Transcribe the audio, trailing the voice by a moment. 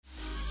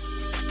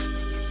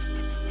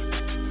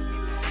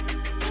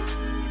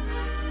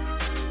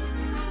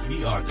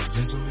We are the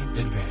gentlemen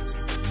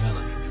advancing the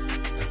melanin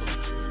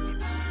evolution.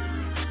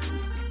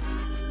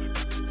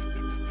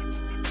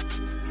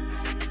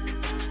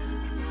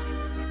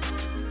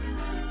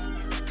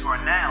 You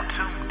are now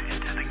tuned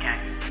into the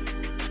game.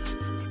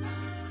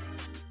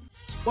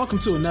 Welcome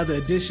to another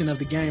edition of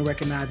the Game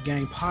Recognized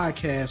Game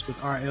podcast with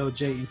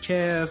RLJ and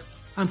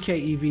Kev. I'm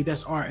KEV,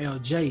 that's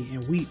RLJ,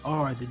 and we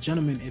are the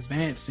gentlemen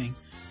advancing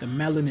the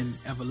melanin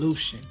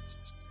evolution,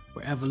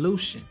 where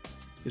evolution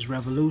is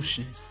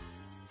revolution.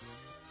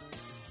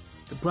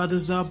 The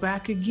brothers are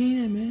back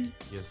again, man.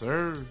 Yes,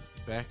 sir.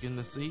 Back in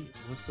the seat.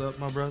 What's up,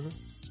 my brother?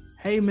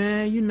 Hey,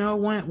 man, you know,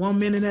 one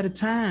minute at a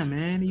time,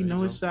 man. You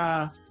know, it's,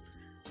 I'm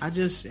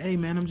just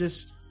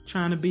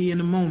trying to be in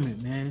the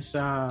moment, man. It's,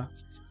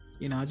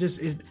 you know,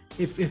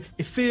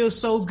 it feels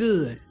so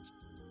good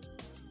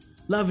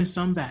loving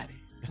somebody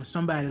when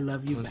somebody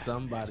loves you back. When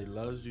somebody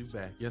loves you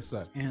back. Yes,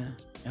 sir. Yeah.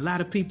 A lot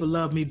of people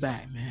love me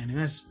back, man. And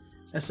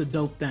that's a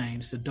dope thing.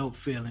 It's a dope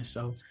feeling.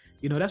 So,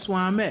 you know, that's where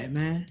I'm at,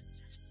 man.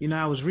 You know,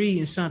 I was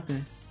reading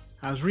something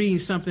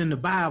in the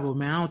Bible,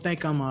 man. I don't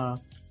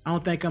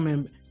think I'm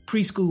in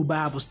preschool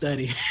Bible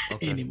study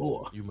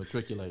anymore. You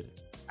matriculated.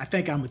 I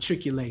think I'm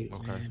matriculated,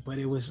 man. But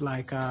it was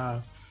like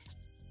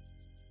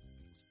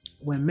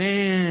when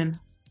man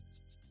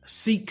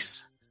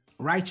seeks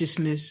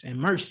righteousness and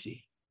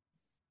mercy,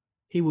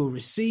 he will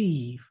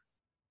receive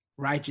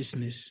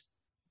righteousness,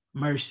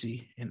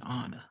 mercy, and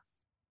honor.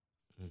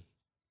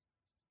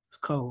 It's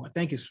cool. I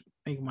think it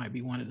might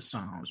be one of the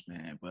Psalms,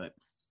 man. But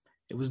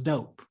it was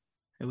dope.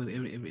 It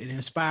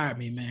inspired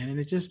me, man. And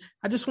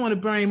I just want to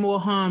bring more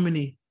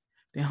harmony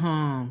than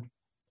harm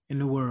in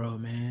the world,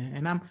 man.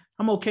 And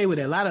I'm okay with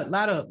that. A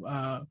lot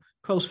of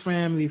close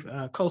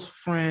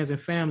friends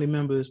and family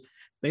members,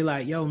 they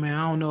like, yo, man,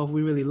 I don't know if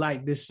we really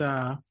like this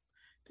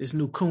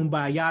new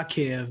Kumbaya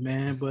Kev,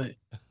 man, but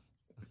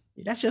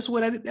that's just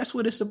what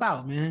it's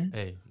about, man.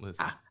 Hey,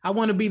 listen. I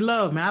want to be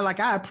loved, man.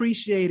 I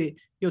appreciated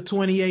your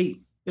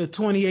 28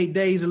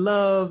 days of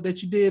love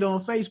that you did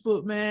on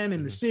Facebook, man,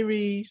 and the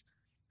series,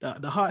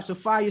 the Hearts of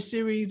Fire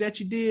series that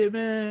you did,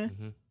 man.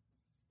 Mm-hmm.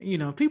 You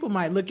know, people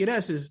might look at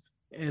us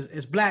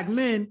as black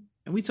men,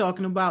 and we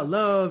talking about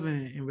love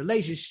and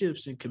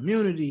relationships and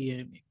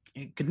community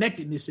and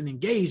connectedness and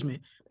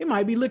engagement. They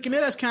might be looking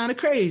at us kind of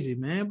crazy,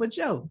 man. But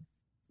yo,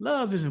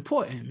 love is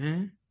important,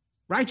 man.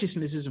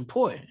 Righteousness is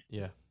important.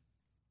 Yeah.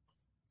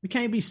 We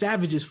can't be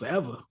savages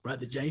forever,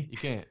 Brother Jay. You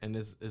can't, and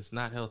it's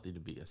not healthy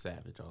to be a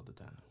savage all the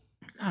time.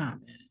 Nah,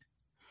 man.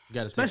 You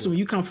gotta especially when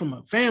you come from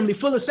a family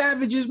full of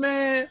savages,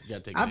 man. You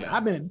gotta take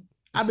I've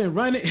been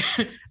running.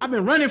 I've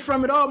been running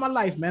from it all my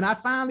life, man. I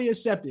finally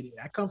accepted it.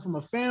 I come from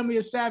a family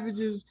of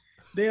savages,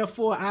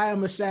 therefore I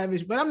am a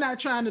savage. But I'm not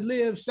trying to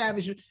live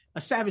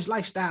a savage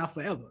lifestyle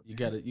forever. You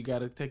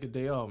gotta take a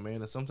day off,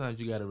 man. And sometimes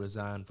you gotta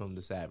resign from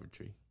the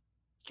savagery.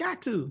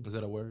 Got to. Is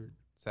that a word?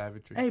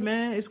 Savagery? Hey,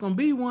 man, it's gonna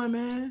be one,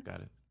 man.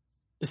 Got it.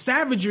 The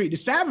savagery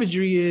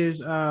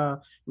is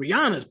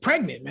Rihanna's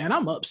pregnant, man.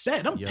 I'm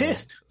upset. I'm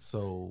pissed.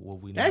 So what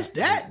we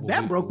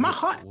that broke my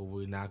heart. What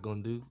we're not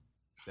gonna do,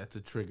 that's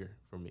a trigger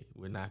for me.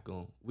 We're not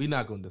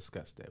gonna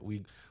discuss that.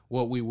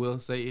 What we will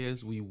say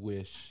is we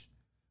wish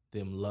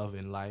them love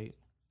and light.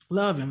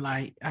 Love and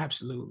light,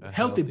 absolutely.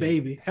 Healthy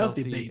baby.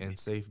 And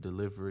safe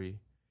delivery.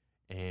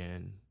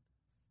 And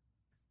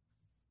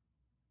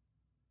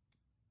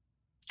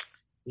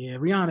yeah,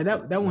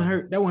 Rihanna, that one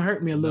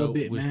hurt me a little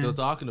bit, we're man. We're still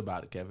talking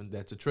about it, Kevin.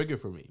 That's a trigger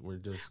for me. We're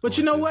just. But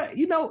you know what?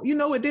 You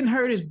know, it didn't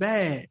hurt as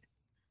bad.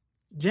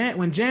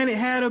 When Janet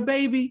had her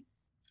baby,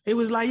 it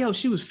was like, yo,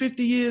 she was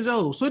 50 years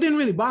old, so it didn't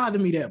really bother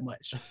me that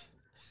much.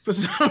 For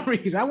some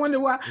reason, I wonder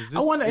why. Is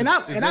love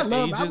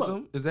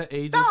ageism. Is that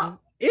ageism? No,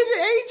 is it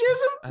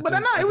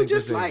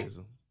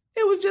ageism?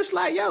 It was just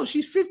like, yo,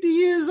 she's 50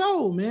 years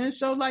old, man.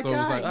 So like, so it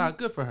was like,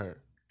 good for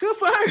her. Good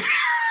for her.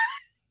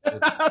 That's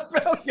how I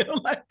felt. You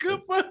know, like,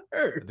 good for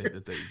her. I think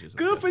that's ageism.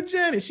 Good for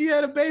Janet. She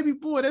had a baby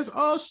boy. That's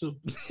awesome.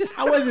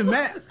 I wasn't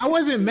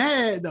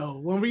mad though.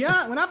 When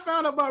I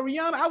found out about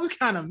Rihanna, I was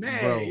kind of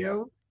mad, bro,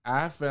 yo.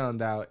 I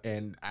found out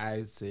and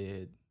I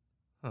said,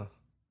 huh.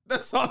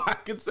 That's all I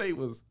could say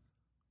was,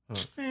 huh.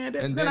 Man,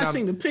 then I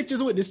seen the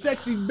pictures with the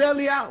sexy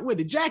belly out with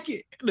the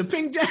jacket, the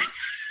pink jacket.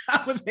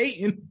 I was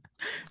hating.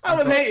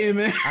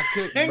 Man. I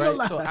couldn't,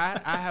 right? So I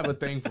have a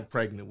thing for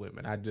pregnant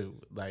women. I do.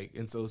 Like,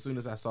 and so as soon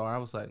as I saw her, I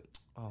was like,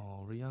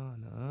 oh,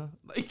 Rihanna.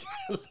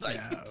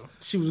 Like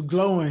she was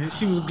glowing.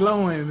 She was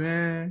glowing,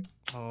 man.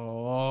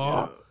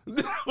 Oh, yeah.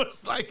 That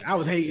was like, I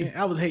was hating.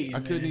 I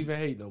couldn't even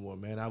hate no more,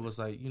 man. I was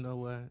like, you know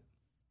what?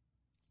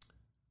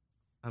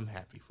 I'm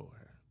happy for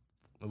her.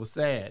 It was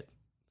sad.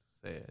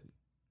 And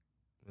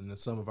then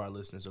some of our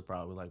listeners are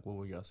probably like, what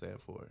were y'all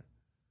sad for?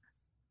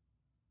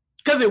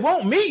 Because it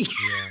won't me.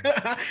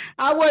 Yeah.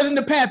 I wasn't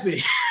the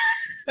pappy.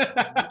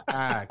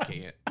 I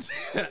can't.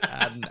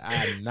 I'm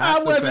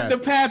not I wasn't the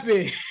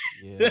pappy.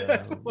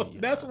 Yeah,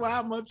 that's why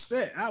I'm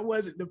upset. I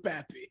wasn't the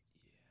pappy.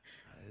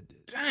 Yeah,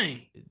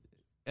 dang.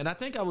 And I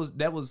think that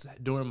was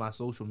during my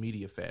social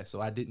media fast, so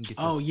I didn't get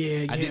to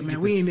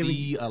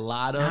see a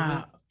lot of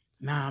it.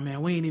 Nah,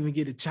 man, we ain't even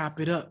get to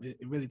chop it up and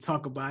really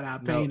talk about our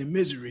pain and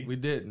misery. We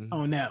didn't.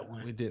 On that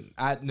one. We didn't.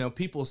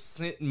 People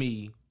sent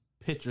me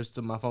pictures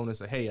to my phone and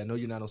said, "Hey, I know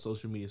you're not on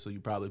social media, so you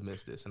probably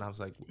missed this." And I was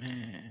like,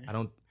 "Man, I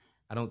don't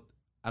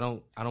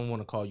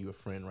want to call you a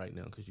friend right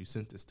now because you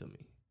sent this to me."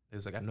 It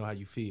was like, "I know how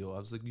you feel." I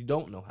was like, "You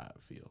don't know how I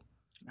feel."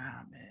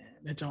 Nah, man,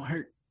 that don't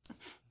hurt.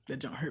 That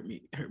don't hurt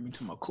me. Hurt me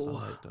to my core.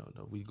 All right,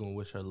 though. We gonna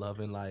wish her love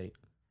and light.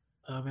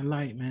 Love and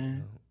light,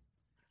 man.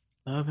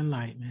 Love and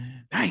light,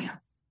 man. Damn.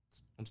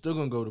 I'm still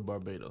gonna go to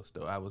Barbados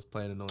though. I was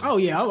planning on. Oh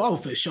yeah, oh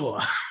for sure,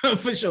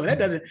 for sure. That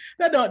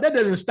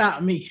doesn't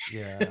stop me.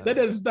 Yeah, that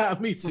doesn't stop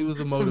me. She was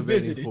a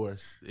motivating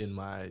force in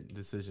my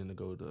decision to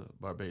go to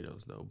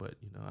Barbados though. But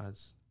I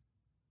was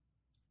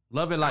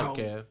love and light,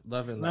 Kev.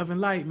 Love and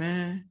light,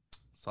 man.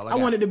 I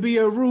wanted to be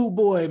a rude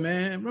boy,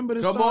 man. Remember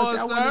the song?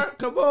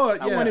 Come on.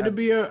 Yeah. I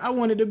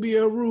wanted to be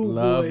a rude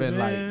love boy, and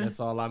man. light. That's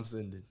all I'm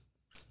sending.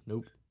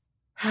 Nope.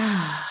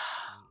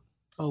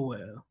 Oh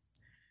well.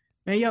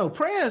 Man, yo,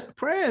 prayers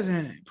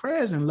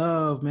and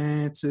love,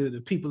 man, to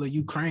the people of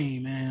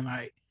Ukraine, man.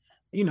 Like,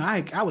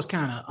 I was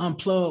kind of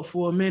unplugged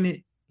for a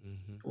minute,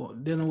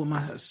 dealing with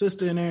my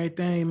sister and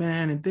everything,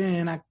 man. And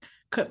then I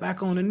cut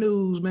back on the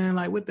news, man.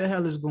 Like, what the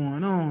hell is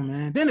going on,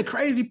 man? Then the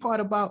crazy part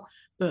about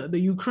the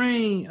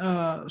Ukraine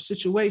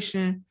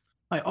situation,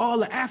 like all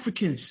the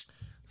Africans.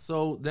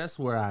 So that's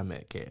where I'm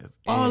at, Kev.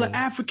 All the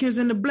Africans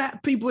and the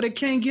black people that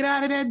can't get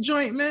out of that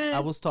joint, man. I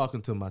was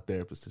talking to my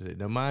therapist today.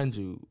 Now, mind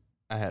you,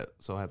 I have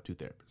two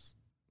therapists.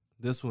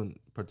 This one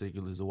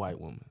particularly is a white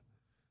woman.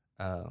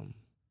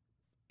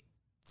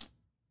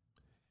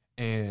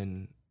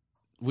 And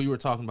we were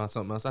talking about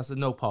something else. I said,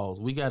 no, pause.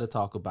 We got to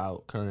talk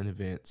about current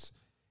events.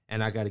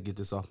 And I got to get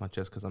this off my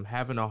chest because I'm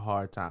having a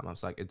hard time. I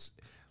was like,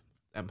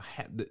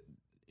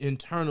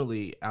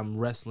 internally, I'm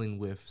wrestling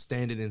with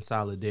standing in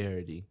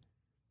solidarity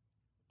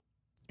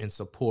and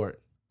support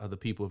of the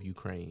people of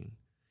Ukraine.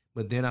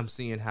 But then I'm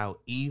seeing how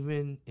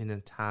even in a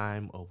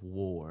time of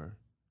war,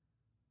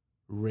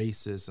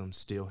 racism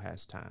still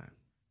has time.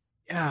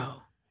 Yeah.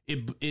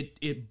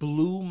 It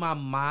blew my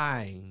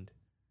mind,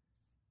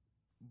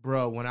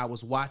 bro, when I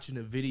was watching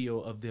a video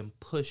of them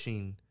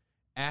pushing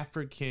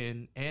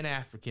African and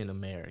African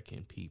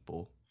American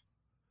people,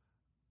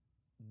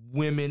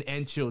 women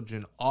and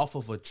children off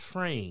of a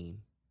train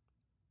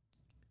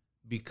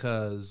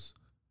because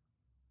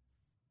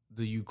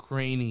the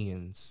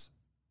Ukrainians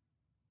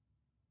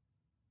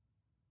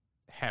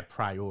had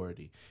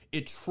priority.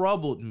 It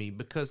troubled me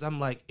because I'm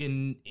like,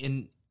 in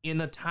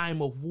a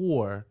time of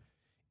war,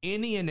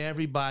 any and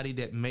everybody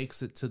that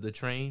makes it to the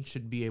train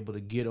should be able to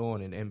get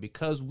on it. And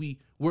because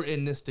we're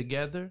in this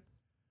together,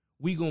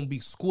 we gonna be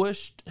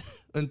squished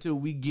until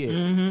we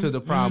get to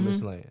the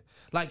promised land.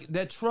 Like,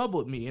 that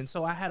troubled me. And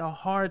so I had a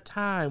hard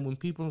time when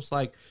people was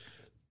like,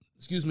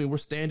 we're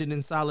standing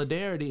in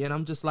solidarity. And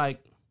I'm just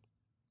like,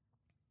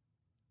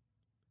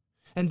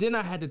 and then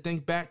I had to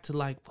think back to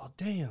like, well,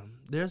 damn,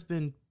 there's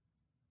been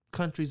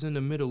countries in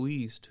the Middle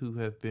East who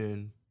have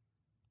been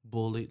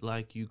bullied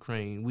like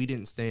Ukraine. We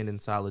didn't stand in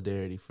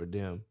solidarity for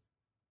them.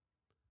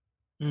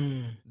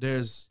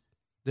 There's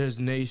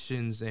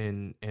nations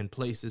and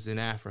places in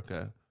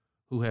Africa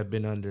who have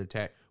been under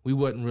attack. We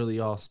wasn't really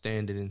all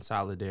standing in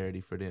solidarity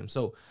for them.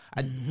 So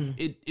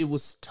it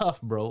was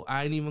tough, bro.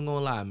 I ain't even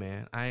gonna lie,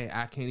 man.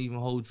 I can't even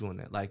hold you on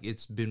that. Like,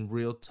 it's been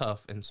real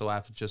tough, and so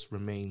I've just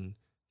remained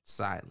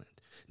silent.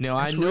 Now,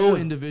 I know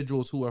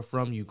individuals who are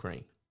from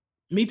Ukraine.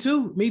 Me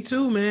too,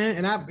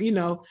 man.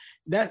 And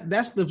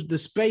that's the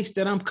space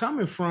that I'm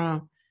coming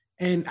from.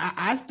 And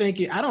I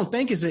don't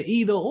think it's an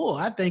either or.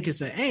 I think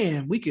it's an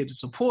and. We could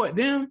support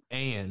them,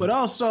 but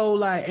also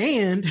like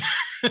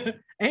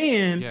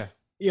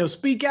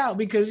speak out,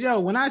 because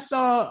when I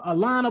saw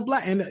Alana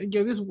Black and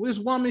this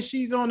woman,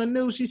 she's on the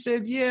news. She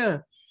said,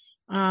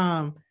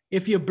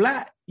 if you're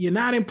black, you're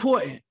not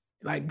important.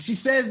 Like, she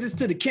says this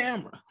to the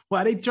camera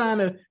while they trying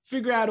to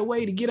figure out a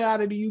way to get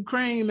out of the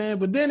Ukraine, man.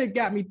 But then it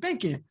got me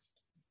thinking.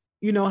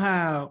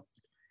 How,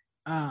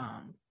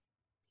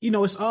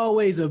 it's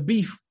always a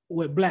beef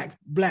with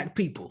black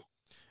people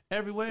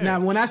everywhere. Now,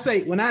 when I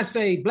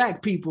say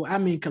black people, I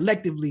mean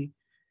collectively,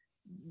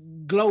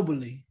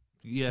 globally.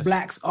 Yes.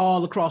 Blacks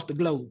all across the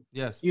globe.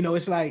 Yes.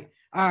 It's like,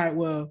 all right,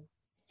 well,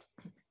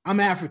 I'm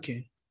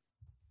African.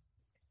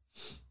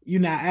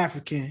 You're not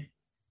African.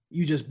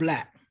 You just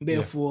black.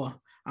 Therefore,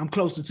 I'm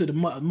closer to the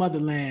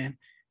motherland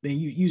than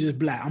you. You just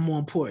black. I'm more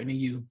important than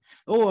you.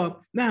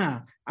 Or, nah,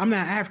 I'm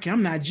not African.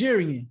 I'm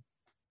Nigerian.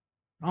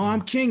 Oh,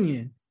 I'm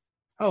Kenyan.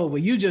 Oh,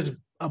 but you just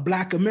a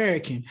black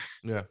American.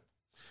 Yeah.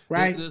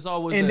 Right? There's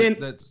always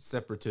that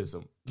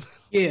separatism.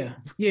 Yeah.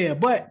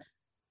 But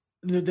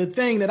the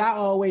thing that I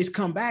always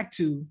come back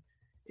to,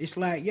 it's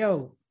like,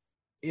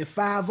 if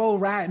 5-0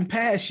 riding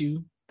past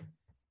you,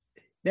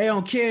 they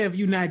don't care if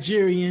you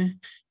Nigerian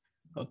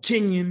or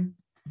Kenyan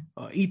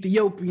or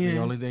Ethiopian.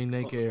 The only thing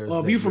they care is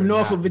or if you from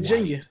North of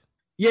Virginia. White.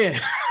 Yeah.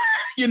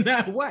 You're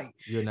not white.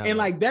 You're not and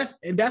white. like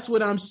that's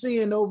what I'm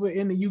seeing over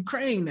in the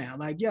Ukraine now.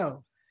 Like,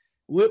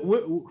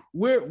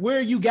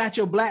 where you got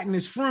your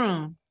blackness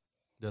from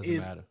doesn't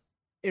matter.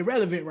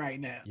 Irrelevant right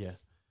now. Yeah.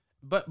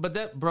 But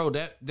that, bro,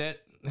 that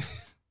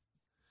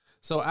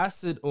so I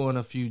sit on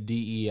a few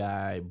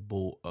DEI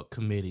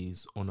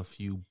committees on a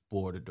few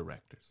board of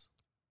directors.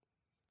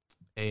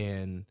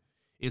 And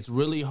it's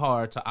really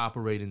hard to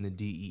operate in the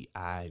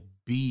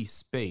DEIB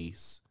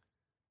space.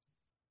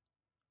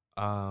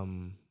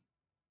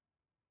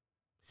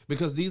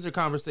 Because these are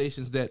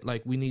conversations that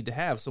like we need to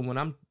have. So when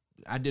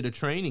I did a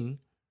training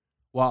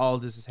while all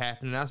this is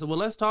happening, I said, well,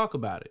 let's talk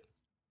about it.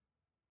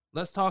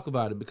 Let's talk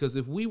about it. Because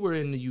if we were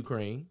in the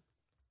Ukraine,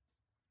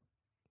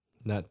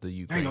 not the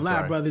Ukraine. I ain't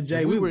gonna lie, brother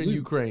Jay. If we were in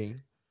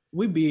Ukraine,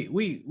 we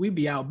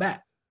be out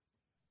back.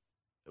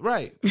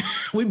 Right.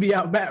 We be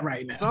out back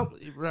right now.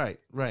 Right.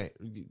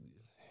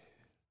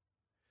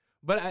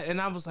 But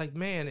I was like,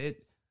 man,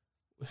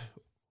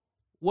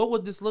 what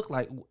would this look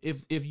like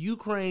if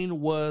Ukraine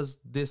was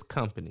this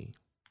company?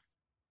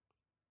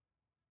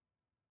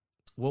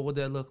 What would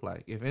that look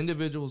like? If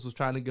individuals was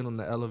trying to get on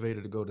the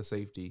elevator to go to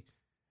safety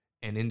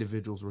and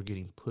individuals were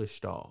getting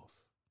pushed off.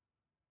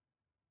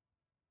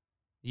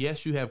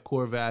 Yes, you have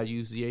core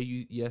values.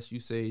 Yes, you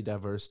say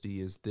diversity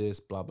is this,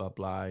 blah, blah,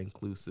 blah,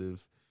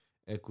 inclusive,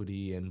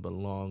 equity, and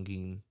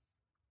belonging,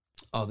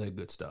 all that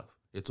good stuff.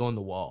 It's on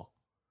the wall.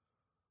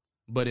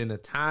 But in a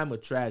time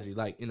of tragedy,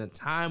 like in a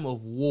time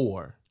of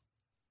war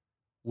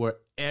where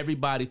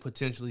everybody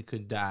potentially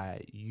could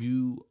die,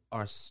 you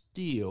are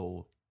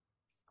still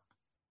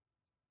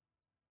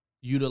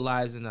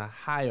utilizing a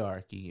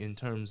hierarchy in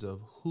terms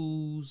of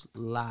whose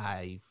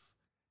life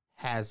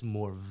has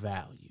more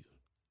value.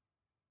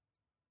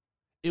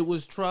 It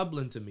was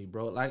troubling to me,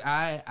 bro. Like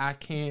I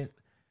can't,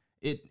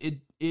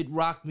 it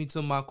rocked me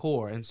to my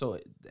core. And so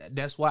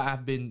that's why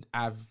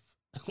I've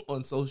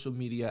on social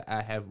media,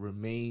 I have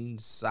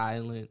remained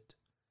silent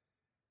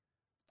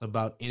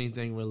about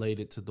anything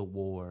related to the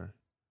war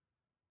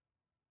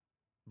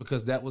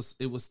because it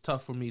was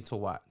tough for me to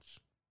watch.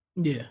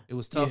 Yeah. It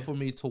was tough for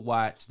me to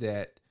watch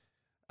that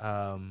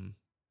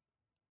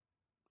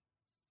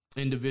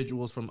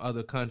individuals from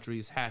other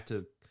countries had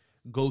to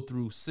go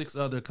through 6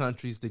 other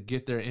countries to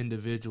get their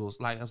individuals.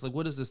 Like, I was like,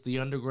 what is this, the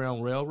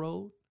Underground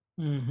Railroad?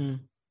 Mm-hmm.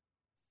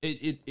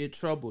 It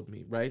troubled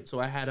me, right? So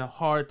I had a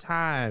hard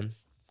time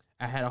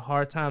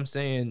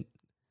saying,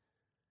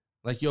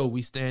 like, yo,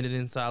 we standing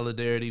in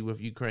solidarity with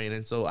Ukraine.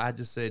 And so I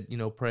just said,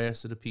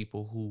 prayers to the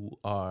people who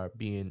are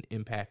being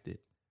impacted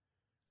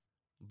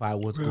by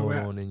what's going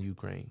on in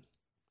Ukraine.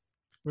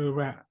 Real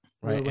rap.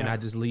 Right. And I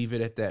just leave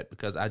it at that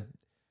because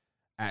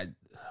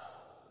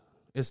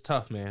it's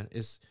tough, man.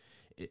 It's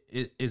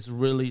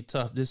really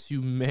tough. This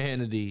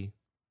humanity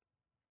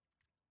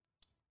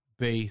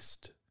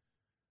based,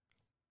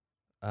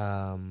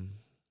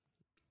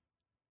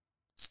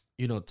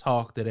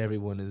 talk that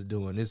everyone is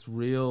doing. It's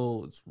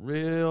real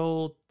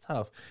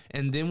tough.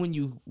 And then when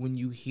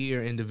you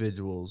hear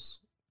individuals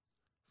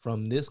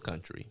from this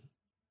country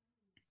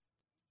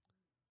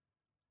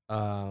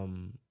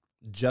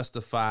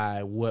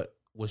justify what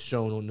was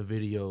shown on the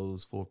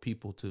videos for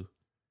people to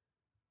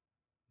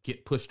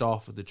get pushed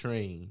off of the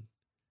train.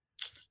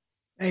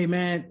 Hey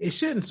man, it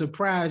shouldn't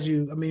surprise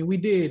you. I mean, we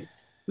did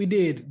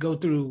go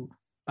through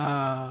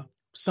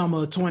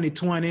summer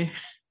 2020,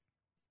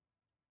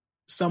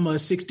 summer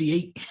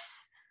 68.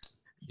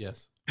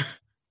 Yes.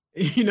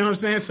 You know what I'm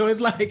saying? So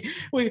it's like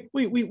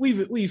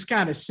we've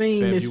kind of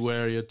seen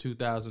February of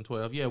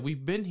 2012. Yeah,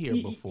 we've been here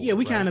before. Yeah,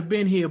 we kind of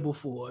been here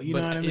before. You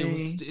know what I mean?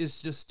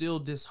 It's just still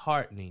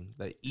disheartening.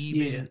 Like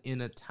even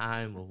in a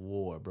time of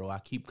war, bro. I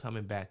keep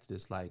coming back to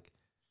this. Like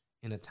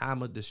in a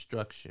time of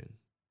destruction,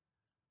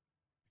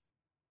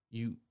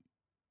 you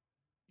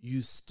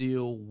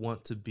still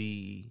want to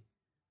be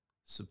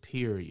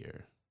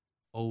superior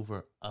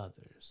over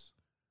others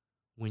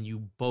when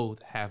you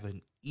both have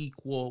an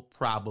equal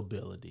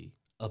probability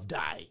of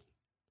dying.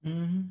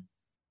 Mm-hmm.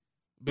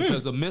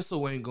 Because a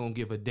missile ain't gonna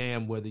give a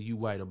damn whether you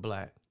white or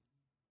black.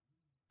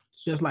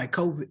 Just like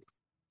COVID.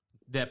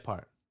 That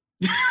part.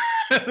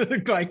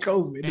 Like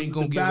COVID. Ain't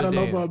gonna give a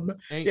damn.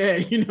 Yeah,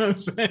 you know what I'm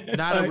saying?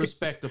 Not a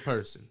respect of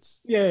persons.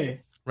 Yeah.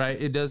 Right?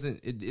 It's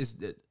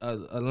a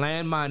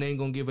landmine ain't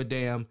gonna give a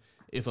damn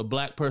if a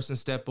black person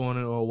step on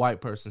it or a white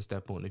person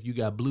step on it. If you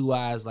got blue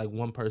eyes, like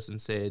one person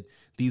said,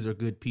 these are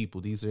good people.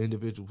 These are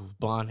individuals with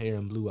blonde hair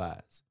and blue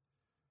eyes.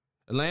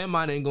 A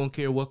landmine ain't gonna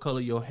care what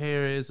color your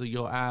hair is or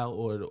your eye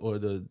or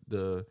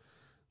the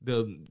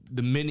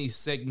many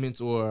segments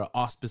or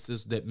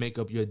auspices that make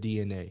up your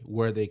DNA,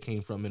 where they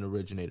came from and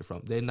originated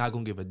from. They're not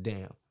gonna give a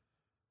damn.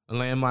 A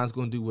landmine's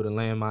gonna do what a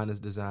landmine is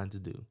designed to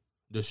do.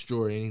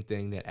 Destroy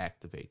anything that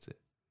activates it.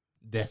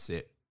 That's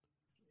it.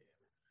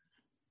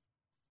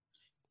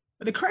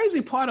 But the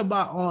crazy part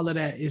about all of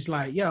that is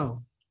like,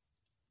 yo,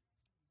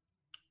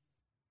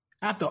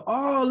 after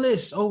all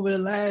this over the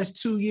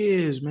last 2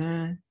 years,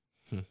 man,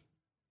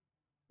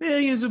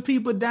 millions of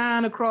people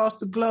dying across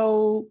the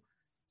globe,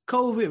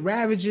 COVID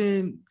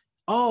ravaging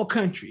all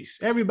countries.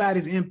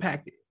 Everybody's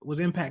was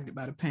impacted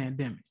by the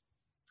pandemic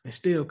and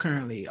still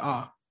currently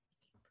are.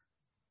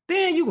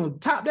 Then you gonna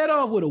top that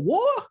off with a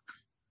war?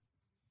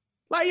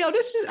 Like, yo,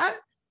 this is,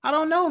 I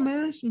don't know,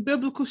 man. Some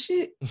biblical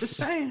shit. Just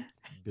saying.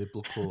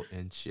 Biblical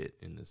and shit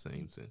in the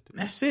same sentence.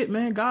 That's it,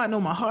 man. God know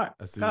my heart.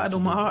 God know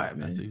my heart,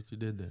 man. I see what you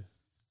did there.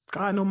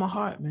 God know my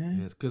heart, man.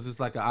 Yes, because it's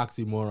like an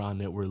oxymoron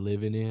that we're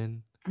living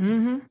in.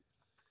 Mm-hmm.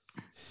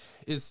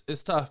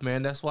 It's tough,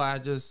 man. That's why I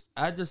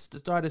just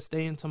started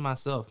staying to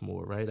myself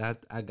more, right?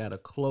 I got a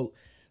quote.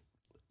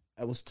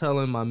 I was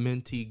telling my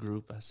mentee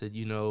group, I said,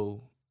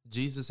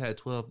 Jesus had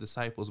 12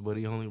 disciples, but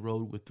he only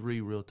rode with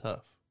 3 real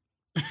tough.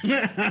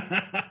 Yeah,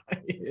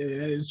 that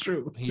is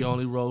true. He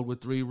only rode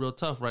with 3 real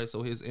tough, right?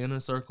 So his inner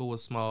circle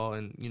was small,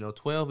 and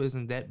 12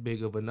 isn't that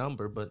big of a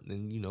number, but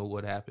then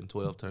what happened?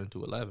 12 turned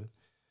to 11.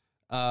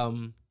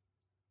 And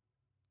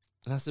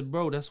I said,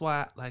 bro, that's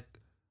why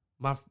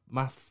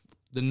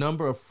the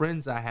number of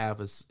friends I have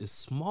is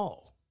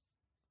small.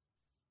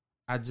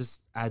 I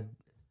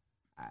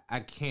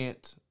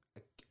can't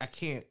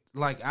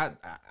like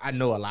I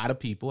know a lot of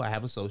people. I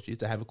have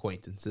associates, I have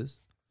acquaintances.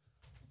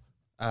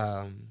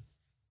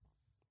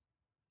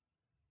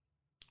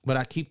 But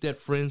I keep that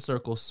friend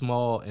circle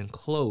small and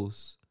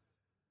close.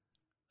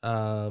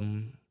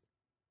 Because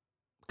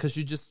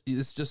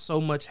it's just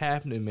so much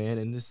happening, man.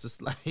 And it's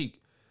just like,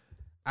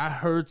 I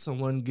heard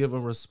someone give a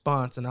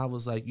response and I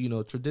was like,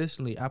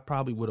 traditionally I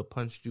probably would have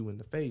punched you in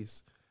the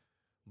face.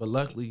 But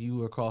luckily you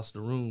were across the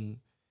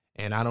room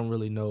and I don't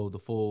really know the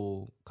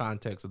full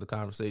context of the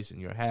conversation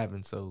you're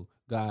having. So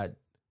God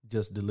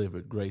just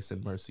delivered grace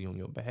and mercy on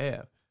your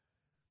behalf.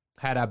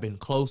 Had I been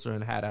closer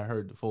and had I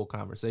heard the full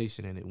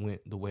conversation and it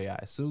went the way I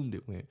assumed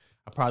it went,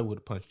 I probably would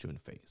have punched you in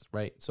the face,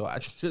 right? So I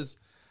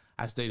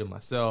stay to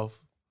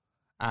myself.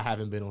 I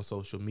haven't been on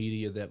social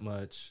media that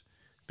much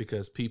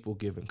because people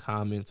giving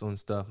comments on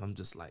stuff. I'm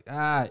just like,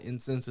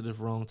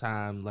 insensitive, wrong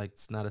time. Like,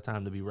 it's not a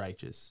time to be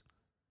righteous,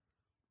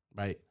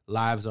 right?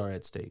 Lives are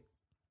at stake.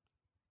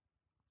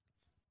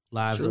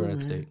 Lives are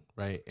at stake,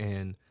 right?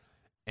 And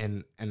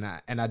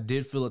I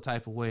did feel a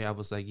type of way. I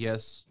was like,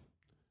 yes,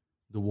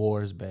 the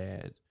war is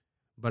bad.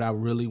 But I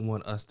really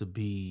want us to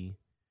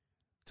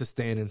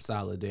stand in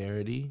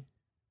solidarity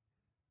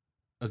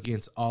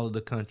against all of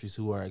the countries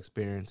who are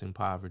experiencing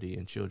poverty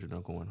and children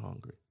are going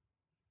hungry.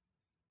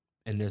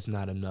 And there's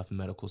not enough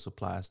medical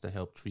supplies to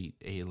help treat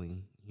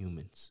ailing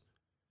humans.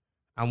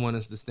 I want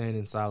us to stand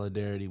in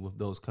solidarity with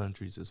those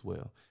countries as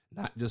well.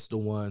 Not just the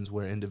ones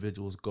where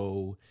individuals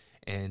go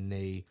and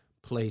they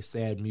play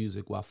sad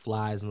music while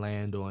flies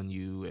land on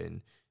you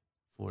and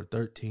for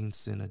 13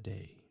 cents a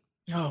day.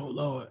 Oh,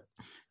 Lord.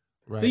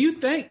 Right. Do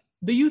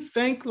you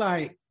think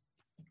like,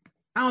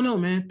 I don't know,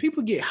 man,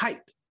 people get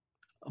hyped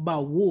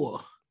about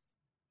war.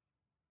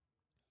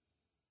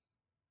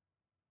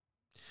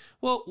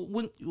 Well,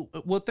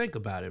 think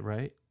about it,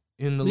 right?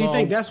 Do you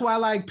think that's why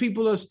like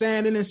people are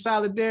standing in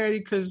solidarity?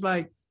 Because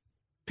like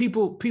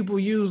people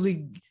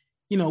usually,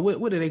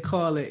 what do they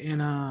call it? In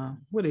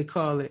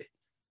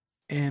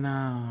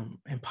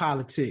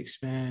politics,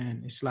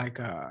 man? It's like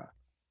a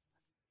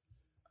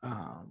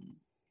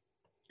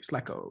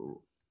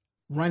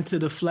run to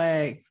the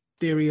flag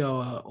theory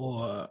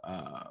or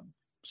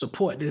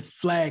support the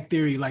flag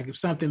theory. Like if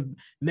something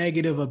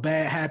negative or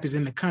bad happens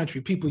in the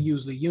country, people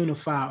usually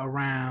unify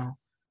around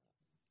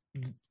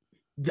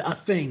a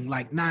thing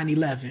like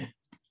 9/11.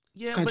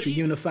 Yeah, country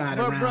unified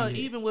around. Bro,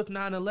 even with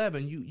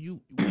 9/11, you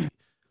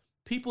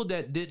people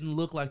that didn't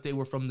look like they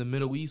were from the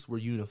Middle East were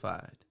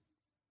unified.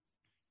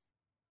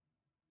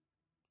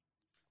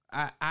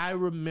 I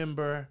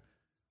remember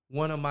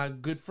one of my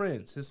good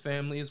friends, his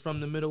family is from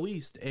the Middle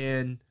East,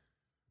 and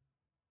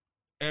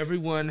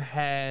everyone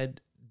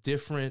had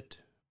different,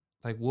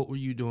 like, what were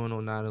you doing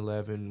on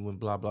 9/11 when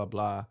blah, blah,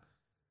 blah.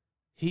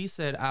 He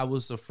said, I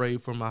was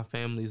afraid for my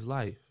family's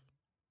life.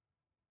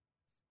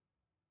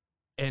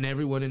 And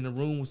everyone in the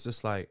room was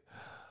just like,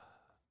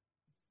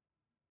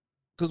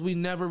 because we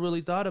never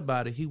really thought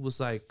about it. He was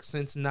like,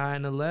 since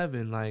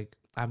 9/11, like,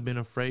 I've been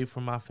afraid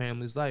for my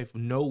family's life.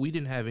 No, we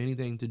didn't have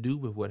anything to do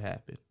with what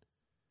happened.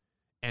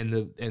 And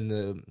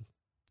the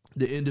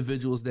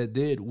individuals that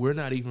did, we're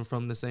not even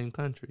from the same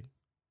country,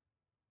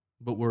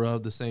 but we're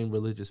of the same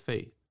religious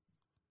faith.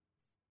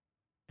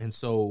 And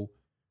so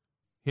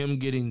him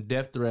getting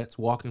death threats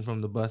walking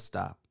from the bus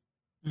stop,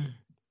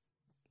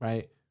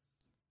 right?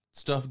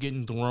 Stuff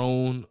getting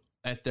thrown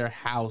at their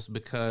house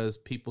because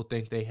people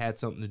think they had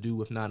something to do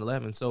with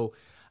 9/11. So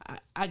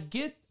I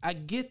get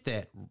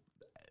that.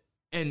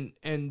 And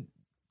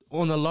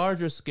on a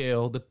larger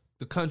scale,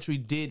 the country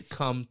did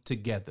come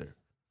together.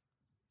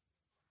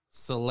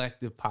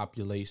 Selective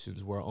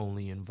populations were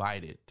only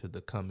invited to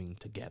the coming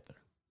together.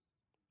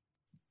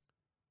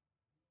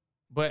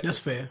 But that's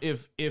fair.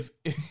 If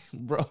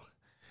bro,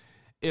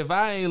 if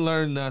I ain't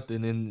learned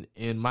nothing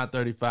in my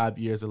 35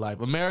 years of life,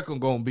 America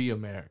gonna be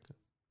America.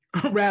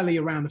 Rally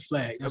around the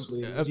flag. That's what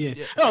it is.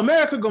 Yeah. Oh,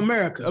 America go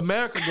America.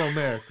 America go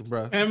America,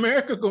 bro.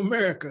 America go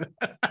America.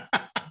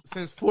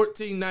 Since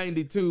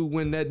 1492,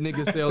 when that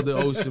nigga sailed the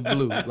ocean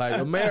blue, like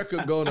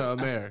America go to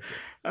America.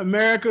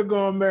 America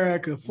go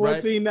America.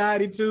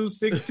 1492,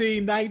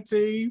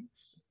 1619.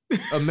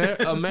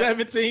 America,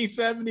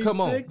 1776. come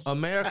on,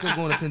 America's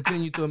going to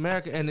continue to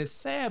America, and it's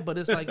sad, but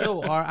it's like,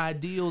 yo, our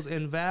ideals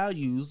and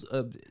values,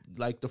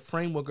 like the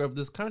framework of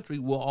this country,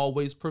 will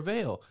always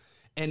prevail,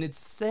 and it's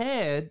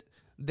sad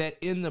that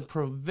in the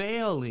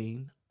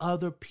prevailing,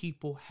 other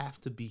people have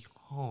to be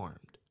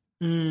harmed.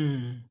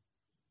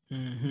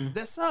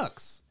 That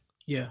sucks.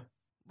 Yeah.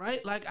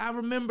 Right? Like, I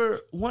remember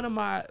one of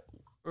my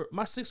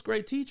sixth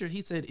grade teacher,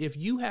 he said, if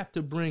you have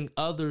to bring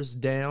others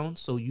down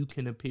so you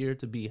can appear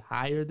to be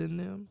higher than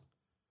them,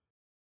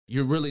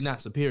 you're really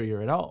not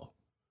superior at all.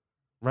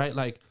 Right?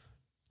 Like,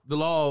 the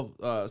law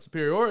of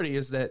superiority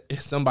is that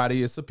if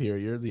somebody is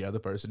superior, the other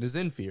person is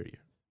inferior.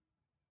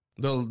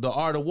 The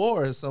art of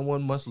war is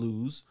someone must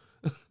lose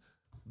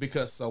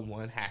because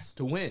someone has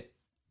to win.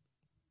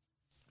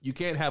 You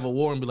can't have a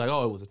war and be like,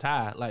 oh, it was a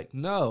tie. Like,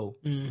 no.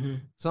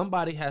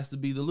 Somebody has to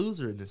be the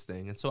loser in this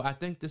thing. And so I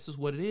think this is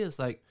what it is.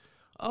 Like,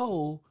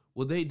 oh,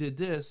 well, they did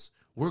this.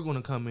 We're going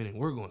to come in and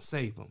we're going to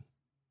save them.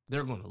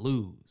 They're going to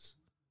lose.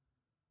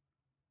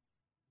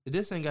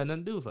 This ain't got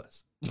nothing to do with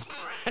us.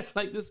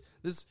 Like, this.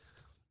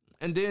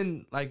 And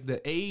then, like,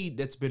 the aid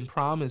that's been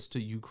promised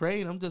to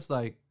Ukraine, I'm just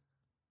like,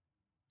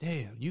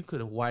 damn, you could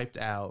have wiped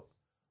out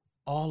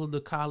all of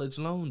the college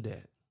loan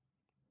debt.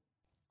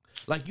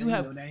 Like, you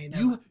have,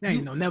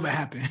 never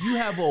happen. You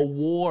have a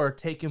war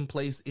taking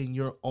place in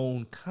your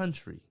own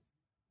country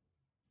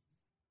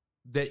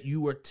that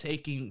you are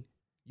taking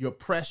your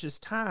precious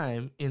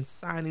time in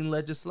signing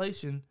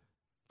legislation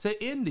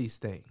to end these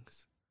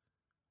things.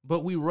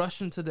 But we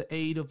rush into the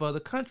aid of other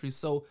countries.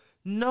 So,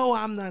 no,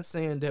 I'm not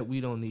saying that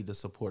we don't need to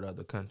support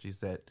other countries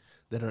that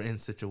are in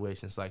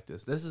situations like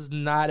this. This is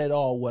not at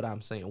all what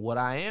I'm saying. What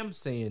I am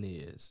saying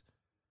is,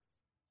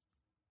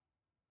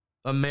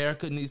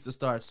 America needs to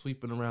start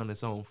sweeping around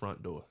its own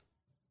front door.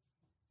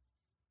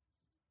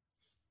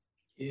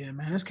 Yeah,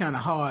 man, it's kind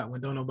of hard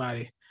when don't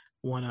nobody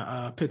want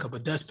to pick up a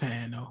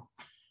dustpan, though.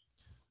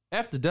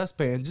 After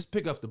dustpan, just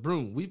pick up the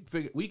broom. We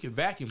can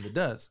vacuum the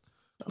dust.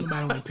 Don't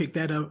nobody want to pick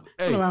that up.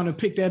 Don't nobody want to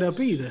pick that up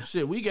either.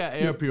 Shit, we got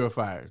air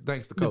purifiers,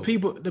 thanks to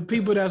COVID. The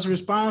people that's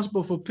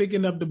responsible for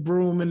picking up the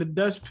broom and the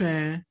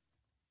dustpan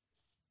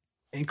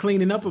and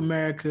cleaning up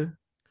America.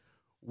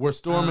 We're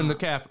storming the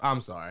cap.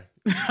 I'm sorry.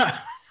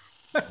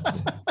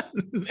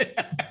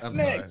 I'm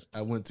Next.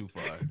 sorry. I went too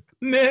far.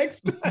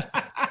 Next.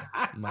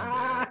 My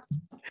bad.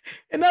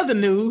 In other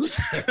news,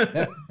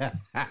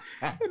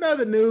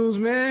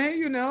 man,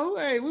 you know,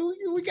 hey,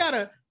 we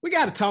gotta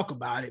talk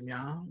about it,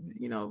 y'all.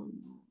 You know,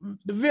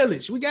 the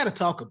village, we gotta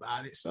talk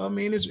about it. So I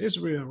mean, it's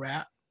real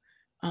rap.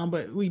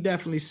 But we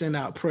definitely send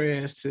out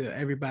prayers to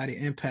everybody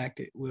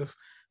impacted with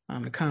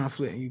the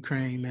conflict in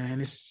Ukraine,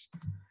 man.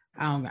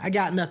 I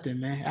got nothing,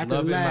 man. After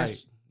love the and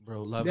last, light,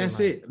 bro. Love that's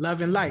and light. it.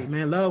 Love and light,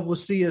 man. Love will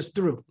see us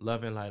through.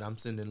 Love and light. I'm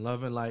sending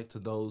love and light to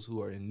those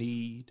who are in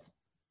need.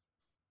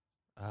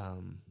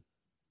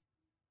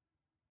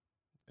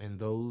 And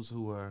those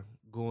who are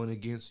going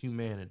against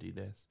humanity.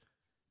 That's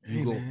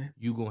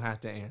you gonna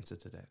have to answer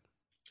to that.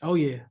 Oh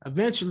yeah,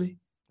 eventually.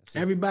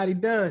 Everybody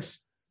does.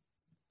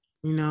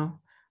 You know.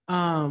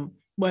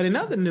 But in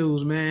other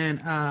news,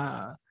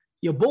 man,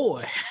 your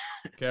boy.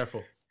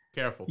 Careful.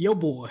 Your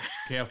boy.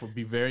 Careful.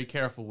 Be very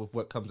careful with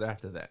what comes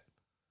after that.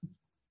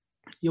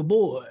 Your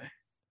boy.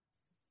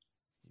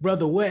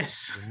 Brother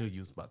West. I knew you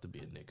was about to be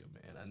a nigga,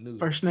 man. I knew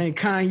First name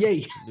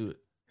Kanye. I knew it.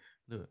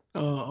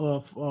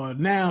 Or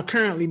now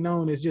currently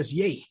known as just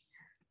Ye.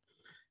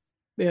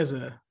 There's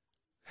a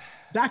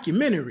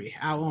documentary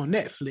out on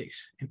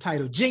Netflix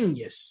entitled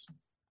Jeen-Yus.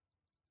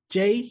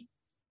 JEEN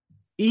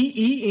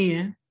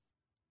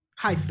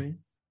hyphen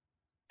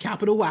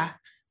capital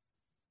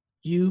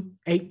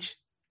YUHS.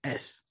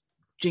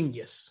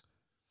 Jeen-Yus.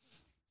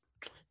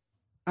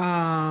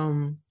 I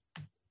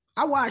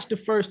watched the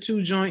first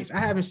two joints. I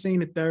haven't seen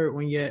the third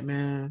one yet,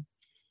 man.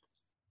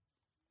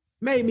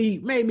 Made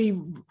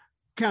me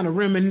kind of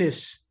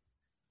reminisce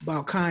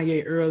about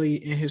Kanye early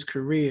in his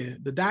career.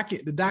 The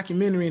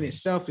documentary in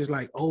itself is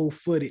like old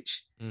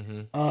footage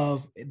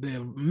of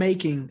the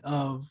making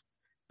of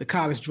the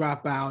college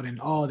dropout and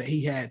all that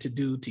he had to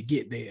do to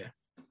get there.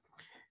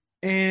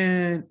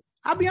 And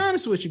I'll be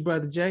honest with you,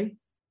 Brother Jay.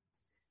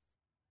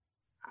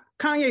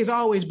 Kanye's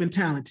always been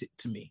talented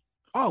to me.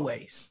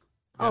 Always.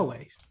 But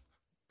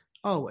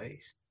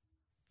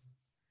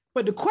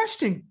the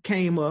question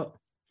came up,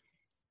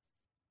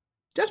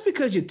 just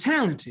because you're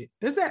talented,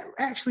 does that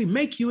actually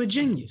make you a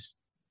genius?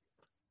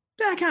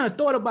 Then I kind of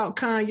thought about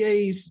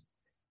Kanye's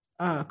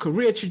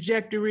career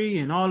trajectory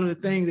and all of the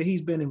things that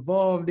he's been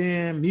involved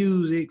in,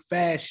 music,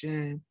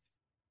 fashion.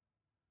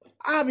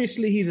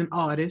 Obviously, he's an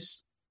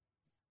artist.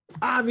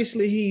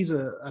 Obviously, he's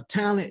a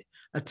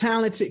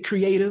talented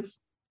creative.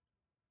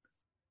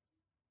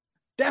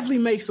 Definitely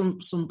makes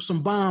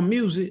some bomb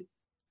music.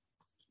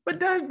 But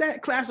does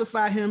that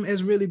classify him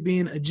as really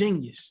being a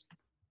genius?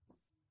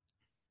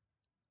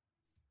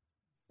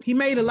 He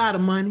made a lot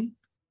of money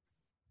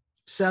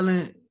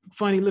selling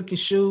funny looking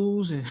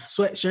shoes and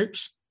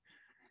sweatshirts,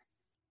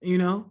 you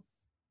know.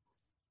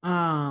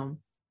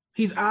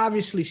 He's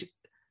obviously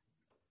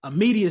a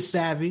media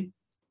savvy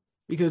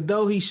because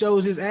though he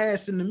shows his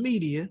ass in the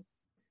media,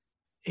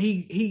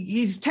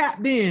 he's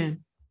tapped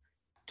in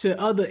to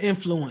other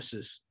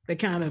influencers that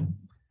kind of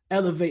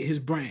elevate his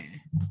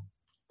brand.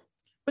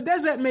 But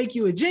does that make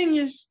you a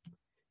genius?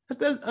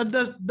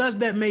 Does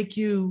that make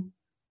you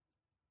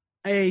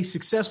a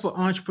successful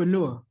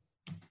entrepreneur,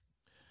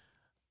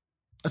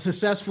 a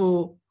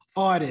successful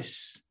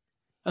artist,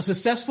 a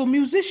successful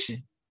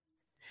musician?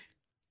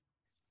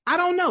 I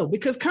don't know,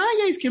 because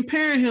Kanye's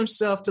comparing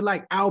himself to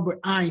like Albert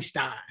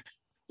Einstein,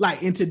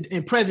 like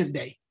in present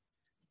day.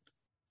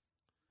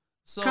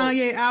 So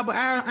Kanye, Albert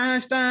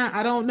Einstein,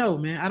 I don't know,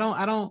 man.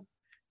 I don't.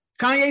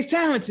 Kanye's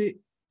talented,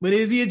 but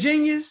is he a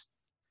genius?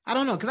 I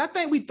don't know, because I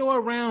think we throw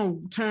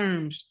around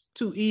terms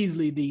too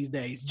easily these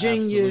days.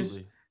 Genius,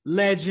 absolutely.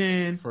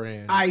 Legend,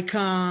 friend,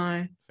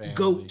 icon, family,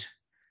 goat,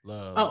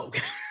 love. Oh,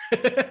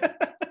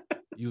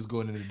 you was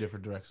going in a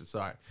different direction.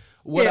 Sorry.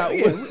 We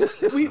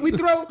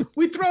throw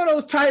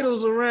those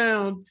titles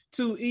around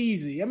too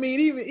easy. I mean,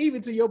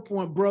 even to your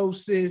point, bro,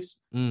 sis.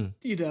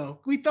 You know,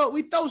 we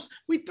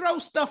throw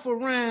stuff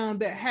around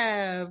that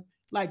have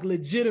like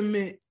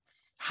legitimate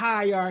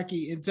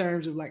hierarchy in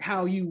terms of like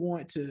how you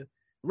want to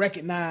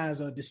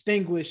recognize or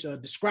distinguish or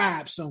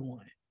describe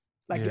someone.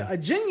 Like a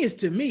genius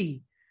to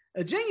me,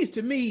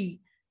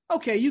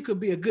 okay, you could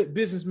be a good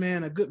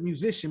businessman, a good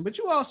musician, but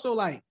you also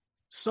like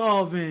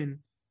solving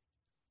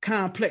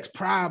complex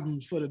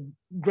problems for the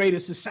greater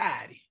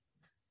society,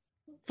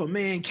 for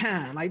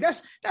mankind. Like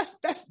that's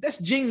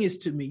genius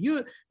to me.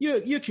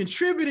 You're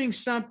contributing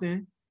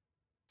something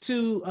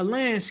to a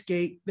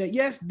landscape that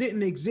yes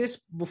didn't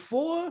exist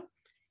before,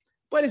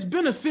 but it's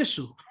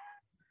beneficial.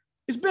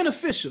 It's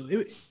beneficial.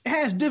 It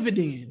has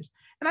dividends.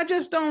 And I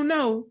just don't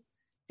know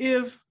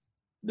if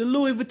the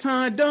Louis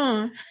Vuitton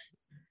Don,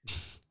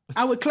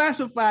 I would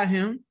classify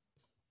him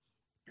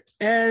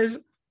as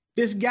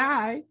this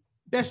guy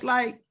that's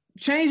like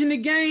changing the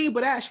game,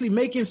 but actually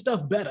making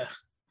stuff better.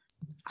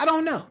 I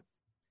don't know.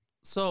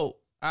 So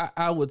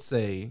I would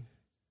say,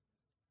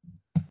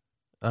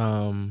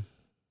 a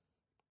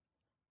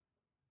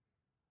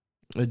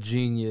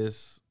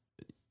genius,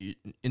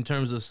 in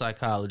terms of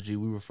psychology,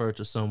 we refer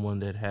to someone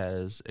that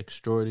has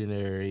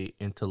extraordinary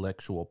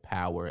intellectual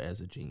power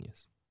as a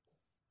genius.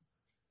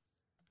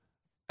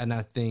 And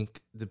I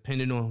think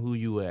depending on who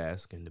you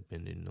ask and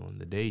depending on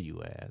the day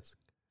you ask,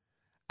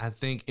 I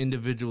think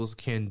individuals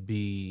can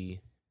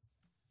be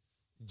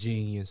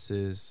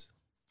geniuses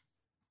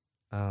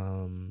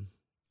in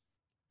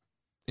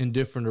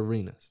different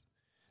arenas.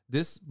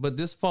 But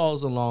this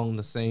falls along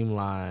the same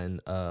line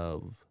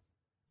of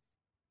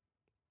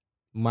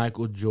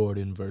Michael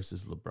Jordan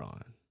versus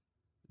LeBron.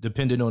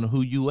 Depending on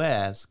who you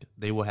ask,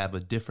 they will have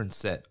a different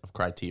set of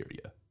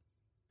criteria.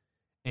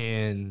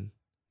 And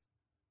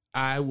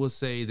I will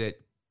say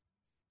that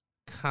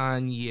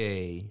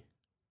Kanye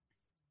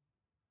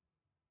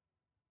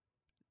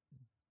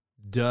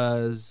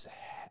does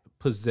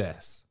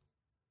possess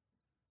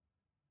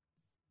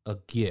a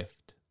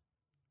gift.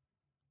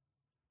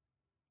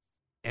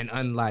 And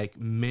unlike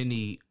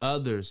many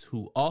others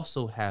who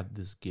also have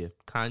this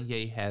gift,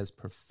 Kanye has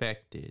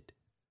perfected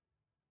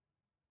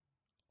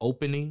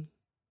opening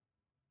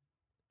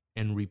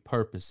and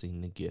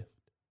repurposing the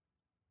gift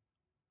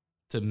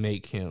to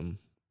make him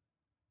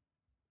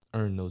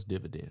earn those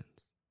dividends.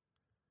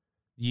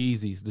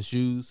 Yeezys, the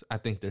shoes, I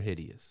think they're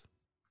hideous.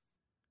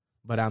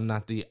 But I'm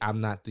not the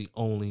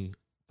only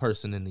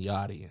person in the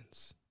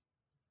audience.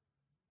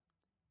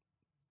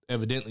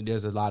 Evidently,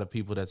 there's a lot of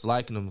people that's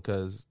liking them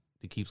because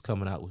he keeps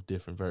coming out with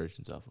different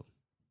versions of them.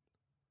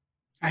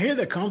 I hear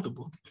they're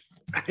comfortable.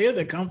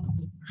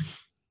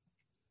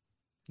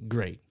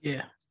 Great.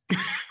 Yeah.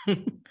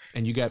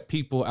 And you got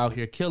people out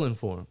here killing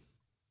for him.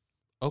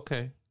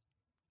 Okay.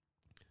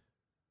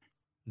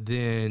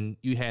 Then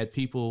you had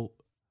people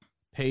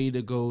pay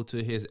to go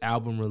to his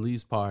album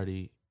release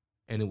party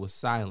and it was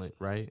silent,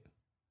 right?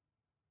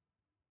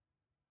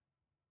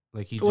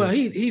 Like he's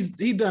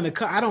done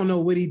I don't know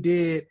what he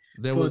did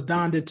for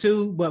Donda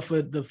 2, but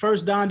for the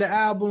first Donda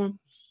album,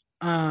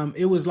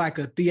 it was like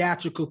a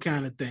theatrical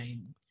kind of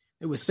thing.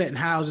 It was setting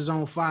houses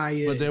on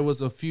fire. But there was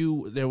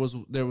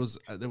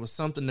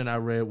something that I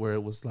read where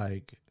it was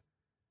like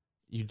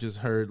you just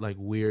heard like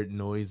weird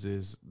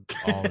noises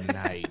all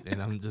night,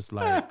 and I'm just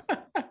like,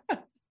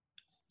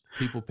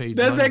 people paid.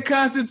 Does that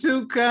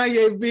constitute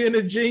Kanye being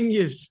a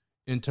genius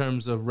in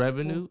terms of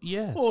revenue?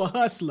 Yes, or a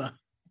hustler.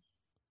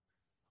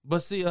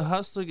 But see, a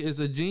hustler is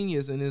a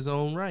genius in his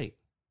own right.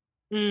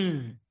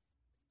 And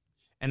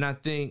I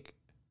think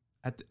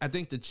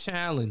the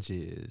challenge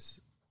is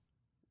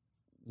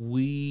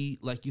we,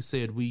 like you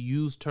said, we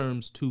use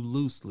terms too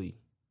loosely,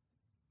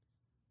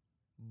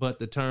 but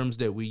the terms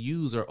that we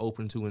use are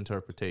open to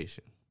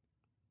interpretation.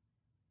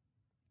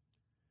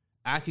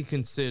 I can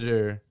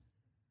consider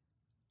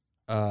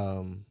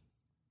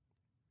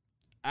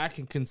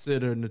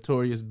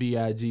Notorious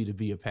B.I.G. to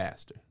be a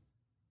pastor.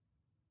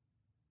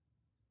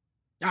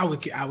 I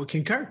would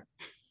concur.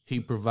 He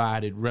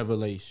provided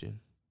revelation,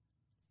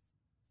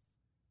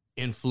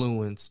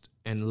 influenced,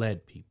 and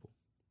led people.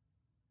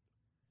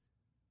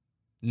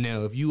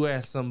 Now, if you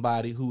ask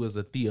somebody who is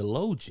a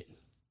theologian,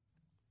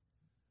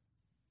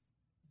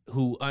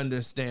 who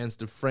understands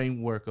the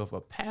framework of a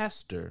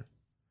pastor,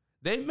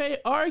 they may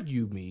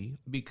argue me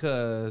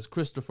because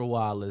Christopher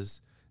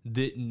Wallace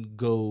didn't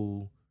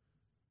go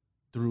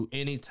through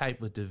any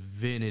type of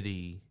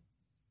divinity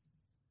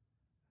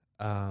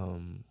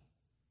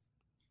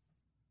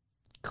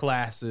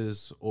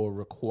classes or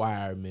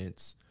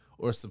requirements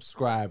or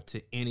subscribe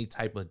to any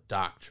type of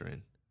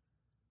doctrine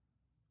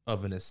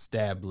of an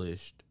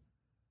established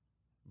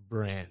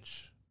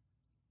branch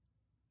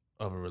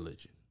of a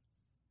religion.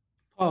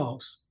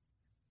 Pause.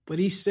 But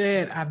he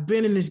said, I've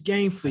been in this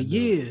game for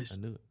years.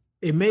 I knew it.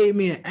 It made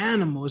me an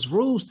animal. It's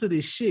rules to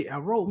this shit. I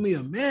wrote me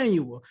a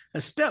manual,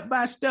 a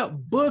step-by-step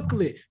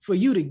booklet for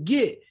you to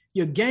get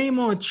your game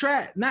on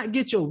track, not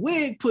get your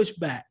wig pushed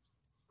back.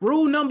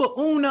 Rule number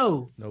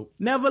uno. Nope.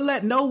 Never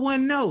let no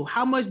one know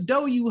how much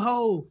dough you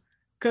hold.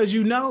 Because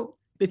you know,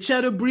 the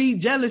cheddar breed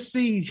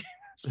jealousy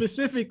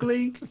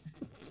specifically.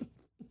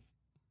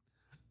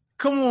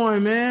 Come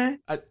on, man.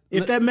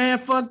 If that man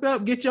fucked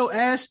up, get your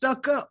ass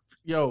stuck up.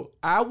 Yo,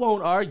 I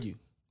won't argue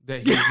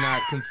that he's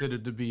not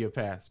considered to be a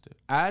pastor.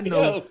 I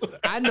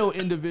know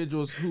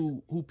individuals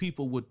who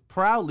people would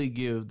proudly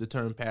give the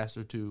term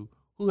pastor to,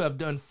 who have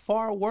done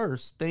far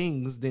worse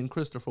things than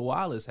Christopher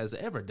Wallace has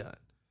ever done.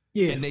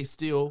 Yeah. And they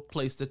still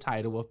place the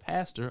title of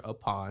pastor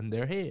upon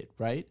their head,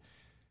 right?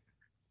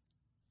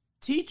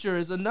 Teacher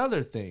is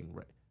another thing,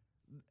 right?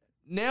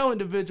 Now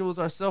individuals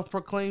are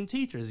self-proclaimed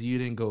teachers. You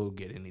didn't go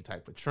get any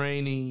type of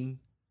training.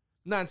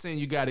 I'm not saying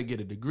you got to get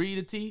a degree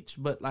to teach,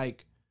 but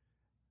like,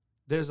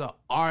 there's an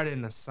art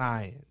and a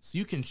science.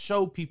 You can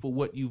show people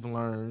what you've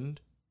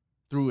learned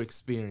through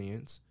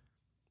experience,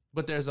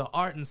 but there's an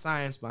art and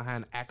science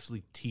behind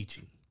actually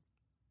teaching.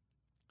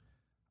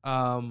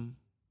 I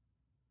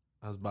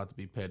was about to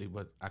be petty,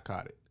 but I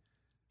caught it.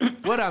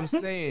 What I'm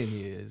saying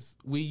is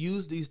we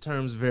use these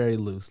terms very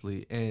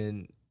loosely,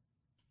 and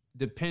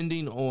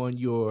depending on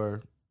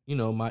your,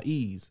 my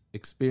ease,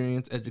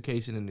 experience,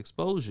 education, and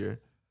exposure,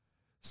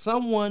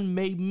 someone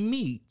may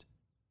meet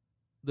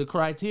the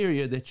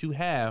criteria that you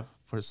have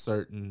for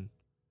certain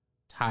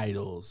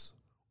titles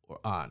or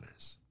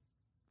honors.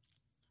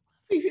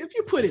 If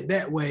you put it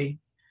that way,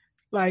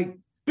 like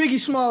Biggie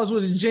Smalls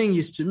was a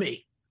genius to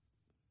me.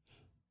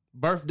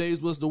 Birthdays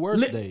was the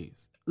worst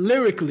days.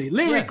 Lyrically,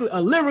 yeah.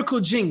 A lyrical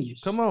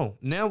genius. Come on.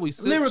 Now we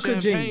sip lyrical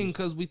champagne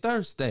because we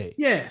thirsty.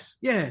 Yes.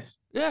 Yeah.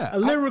 A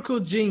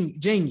lyrical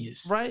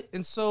genius. Right?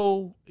 And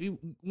so he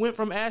went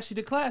from ashy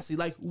to classy.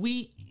 Like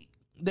he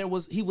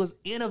was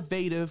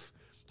innovative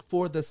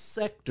for the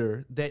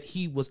sector that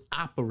he was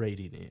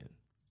operating in.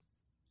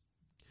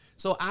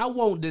 So I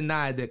won't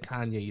deny that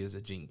Kanye is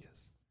a genius.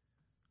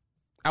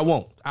 I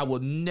won't. I will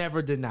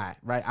never deny,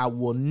 right? I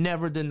will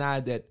never deny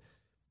that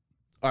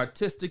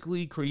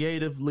artistically,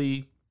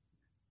 creatively,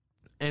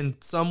 and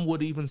some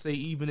would even say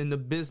even in the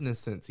business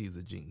sense, he's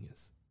a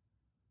genius.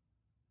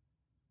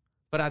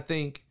 But I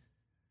think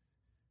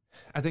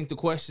the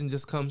question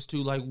just comes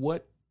to like,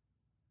 what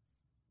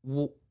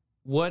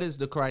is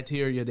the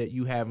criteria that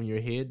you have in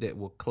your head that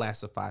will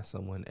classify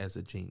someone as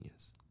a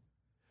genius?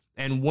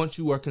 And once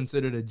you are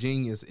considered a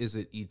genius, is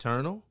it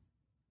eternal?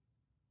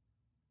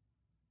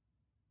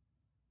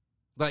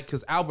 Like,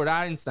 because Albert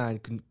Einstein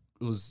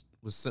was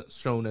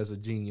shown as a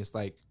genius,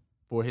 like,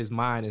 for his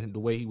mind and the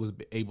way he was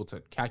able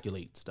to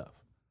calculate stuff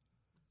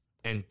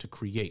and to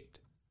create,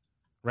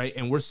 right?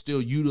 And we're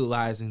still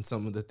utilizing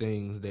some of the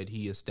things that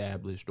he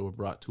established or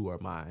brought to our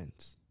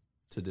minds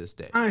to this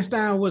day.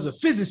 Einstein was a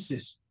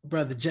physicist,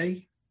 Brother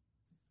Jay.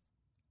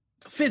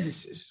 A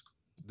physicist.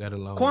 That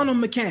alone. Quantum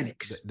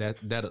mechanics.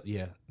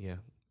 Yeah.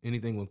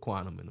 Anything with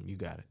quantum in them, you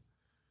got it.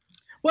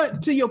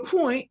 But to your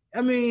point,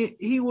 I mean,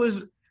 he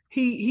was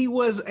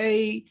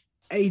a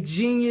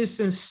genius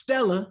and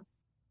stellar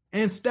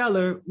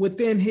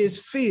within his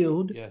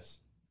field. Yes.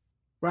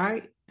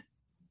 Right?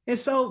 And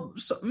so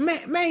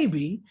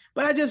maybe,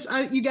 but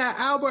you got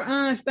Albert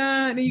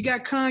Einstein and you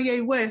got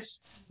Kanye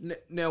West.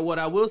 Now, what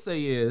I will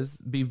say is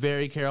be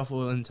very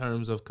careful in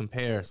terms of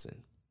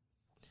comparison.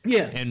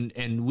 Yeah.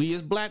 And we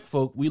as black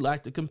folk, we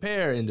like to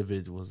compare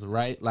individuals,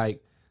 right?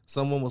 Like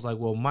someone was like,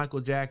 well,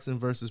 Michael Jackson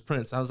versus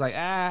Prince. I was like,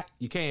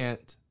 you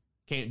can't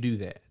do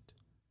that.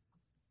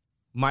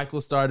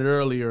 Michael started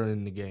earlier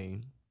in the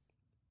game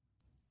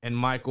and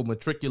Michael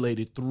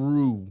matriculated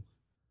through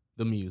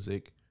the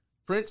music.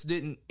 Prince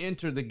didn't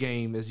enter the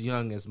game as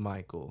young as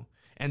Michael.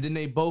 And then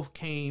they both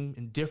came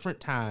in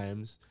different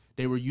times.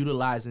 They were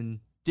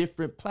utilizing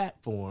different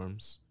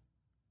platforms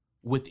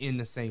within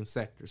the same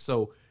sector.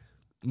 So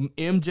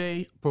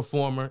MJ,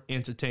 performer,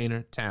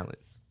 entertainer, talent.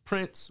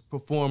 Prince,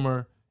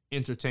 performer,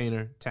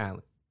 entertainer,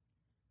 talent.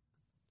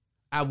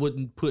 I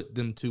wouldn't put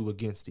them two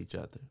against each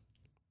other.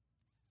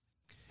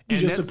 You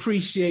just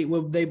appreciate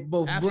what they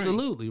both bring.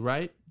 Absolutely,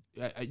 right?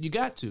 You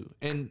got to.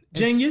 And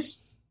genius?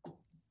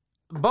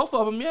 Both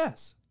of them,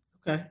 yes.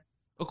 Okay.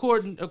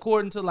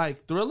 According to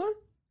like Thriller?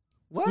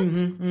 What?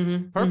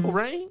 Purple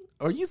Rain?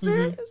 Are you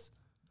serious?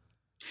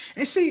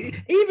 And see,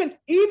 even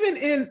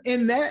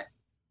in that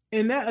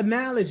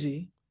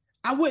analogy,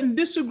 I wouldn't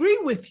disagree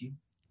with you.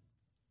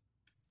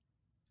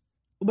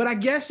 But I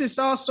guess it's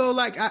also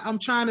like I'm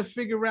trying to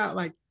figure out,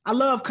 like, I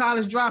love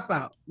College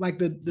Dropout. Like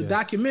the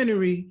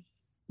documentary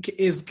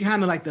is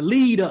kind of like the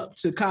lead up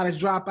to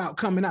College Dropout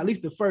coming out, at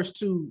least the first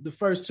two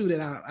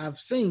that I've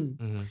seen.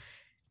 Mm-hmm.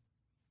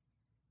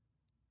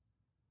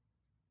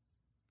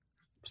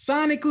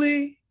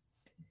 Sonically,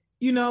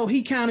 you know,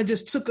 he kind of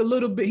just took a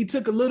little bit. He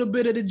took a little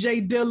bit of the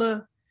Jay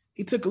Dilla.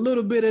 He took a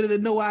little bit of the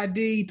No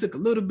ID. He took a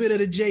little bit of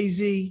the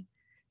Jay-Z.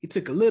 He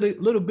took a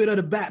little bit of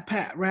the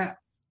backpack rap.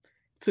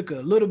 Took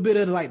a little bit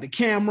of like the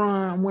Cameron,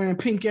 I'm wearing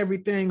pink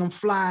everything, I'm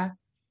fly.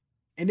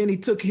 And then he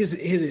took his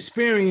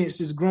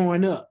experiences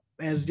growing up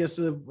as just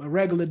a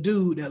regular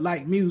dude that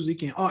liked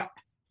music and art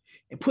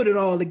and put it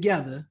all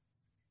together,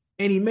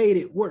 and he made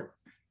it work.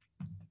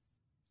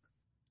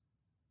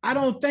 I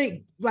don't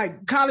think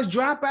like College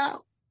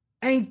Dropout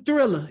ain't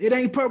Thriller. It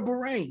ain't Purple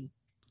Rain.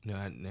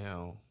 Not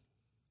now.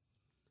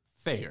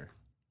 Fair.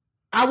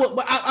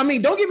 I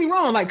mean, don't get me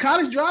wrong. Like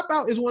College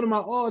Dropout is one of my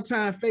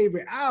all-time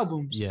favorite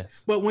albums.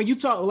 Yes. But when you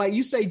talk, like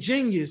you say,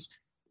 Jeen-Yus,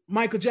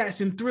 Michael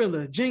Jackson,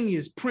 Thriller,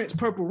 Jeen-Yus, Prince,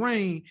 Purple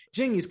Rain,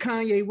 Jeen-Yus,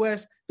 Kanye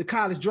West, the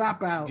College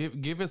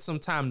Dropout. Give it some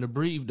time to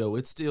breathe, though.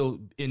 It's still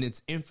in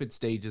its infant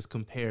stages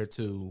compared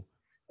to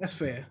that's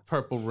fair.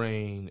 Purple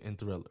Rain and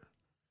Thriller.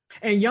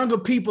 And younger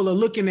people are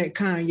looking at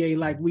Kanye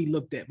like we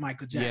looked at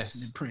Michael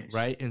Jackson and Prince.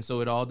 Right. And so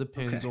it all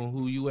depends on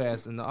who you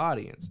ask in the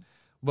audience.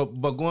 But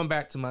going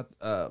back to my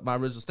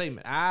original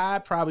statement,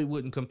 I probably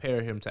wouldn't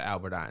compare him to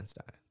Albert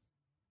Einstein.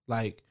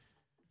 Like,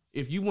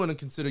 if you want to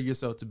consider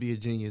yourself to be a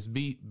genius,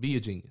 be a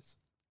genius.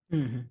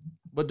 Mm-hmm.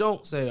 But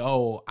don't say,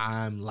 "Oh,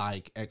 I'm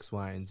like X,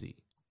 Y, and Z."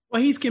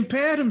 Well, he's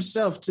compared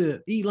himself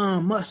to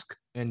Elon Musk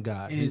and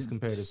God. He's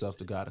compared himself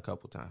to God a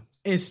couple times.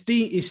 And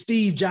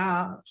Steve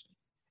Jobs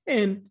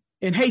and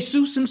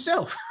Jesus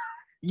himself,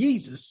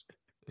 Jesus.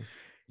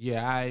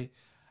 Yeah,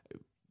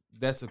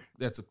 that's a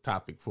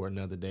topic for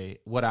another day.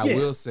 What I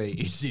will say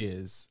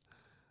is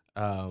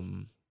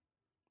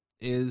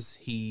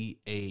he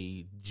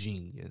a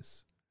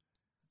genius?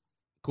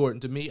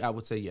 According to me, I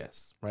would say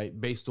yes, right?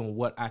 Based on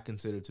what I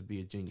consider to be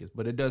a genius.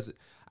 But it doesn't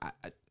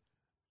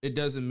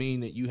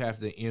mean that you have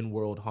to end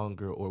world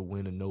hunger or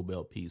win a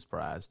Nobel Peace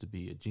Prize to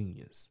be a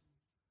genius.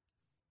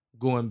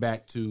 Going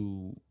back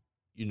to,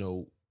 you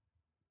know,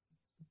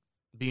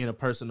 being a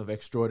person of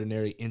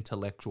extraordinary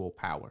intellectual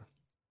power.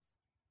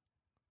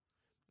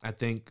 I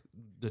think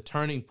the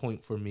turning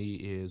point for me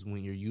is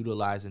when you're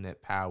utilizing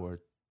that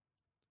power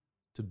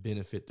to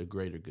benefit the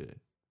greater good.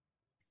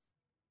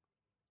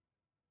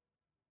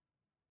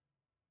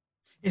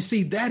 And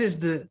see, that is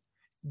the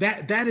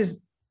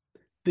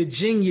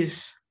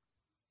genius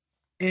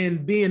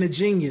in being a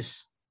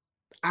genius,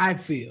 I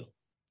feel.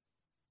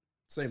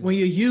 Same when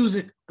you're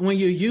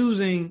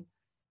using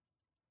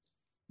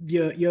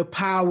your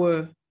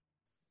power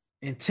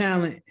and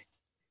talent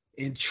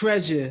and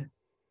treasure,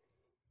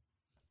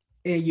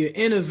 and you're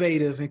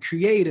innovative and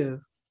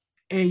creative,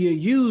 and you're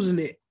using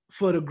it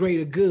for the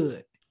greater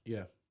good.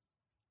 Yeah.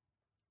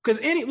 Because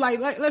like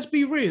let's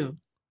be real.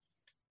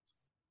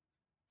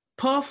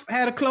 Puff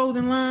had a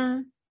clothing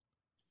line,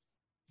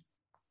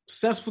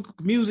 successful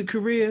music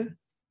career,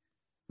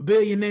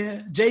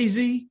 billionaire.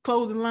 Jay-Z,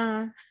 clothing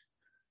line,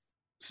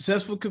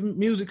 successful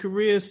music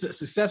career,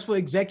 successful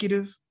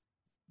executive,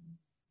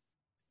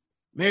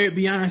 married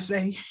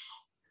Beyonce.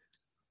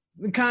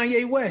 And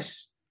Kanye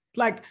West.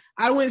 Like,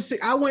 I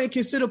wouldn't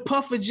consider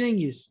Puff a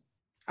genius.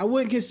 I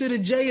wouldn't consider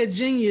Jay a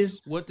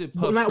genius. What did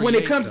Puff like, create,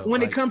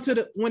 when it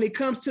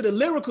comes to the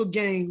lyrical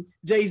game,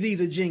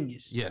 Jay-Z's a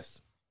genius.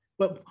 Yes.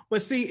 But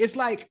see, it's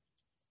like,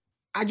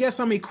 I guess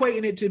I'm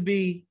equating it to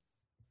be,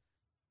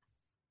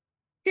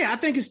 I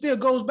think it still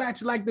goes back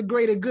to like the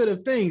greater good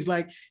of things.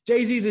 Like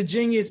Jay-Z's a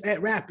genius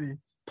at rapping.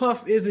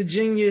 Puff is a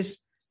genius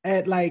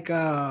at like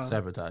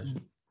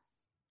sabotaging.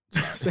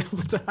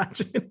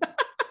 Sabotaging.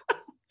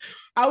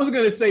 I was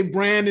gonna say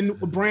brand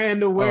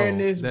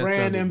awareness,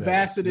 brand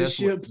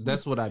ambassadorship.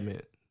 That's what I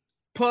meant.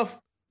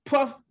 Puff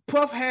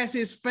has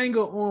his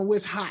finger on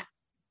what's hot,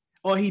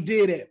 or he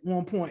did at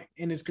one point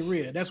in his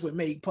career. That's what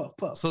made Puff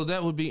Puff. So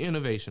that would be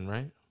innovation,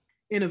 right?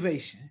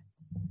 Innovation.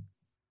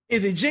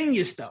 Is it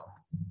genius though?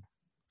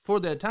 For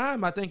that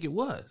time, I think it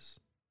was.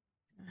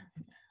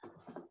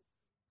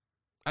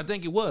 At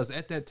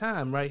that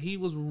time, right? He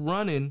was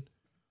running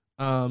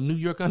New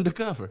York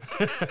Undercover.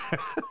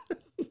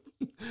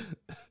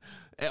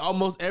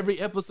 Almost every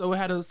episode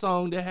had a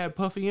song that had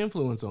Puffy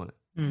influence on it.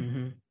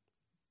 Mm-hmm.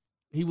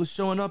 He was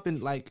showing up in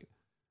like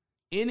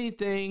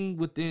anything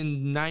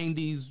within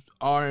 90s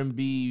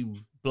R&B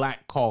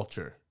black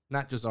culture.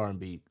 Not just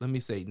R&B. Let me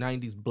say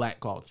 90s black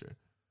culture.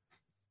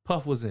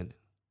 Puff was in it.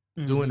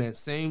 Doing that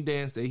same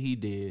dance that he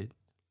did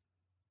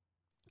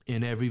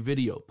in every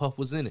video. Puff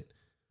was in it.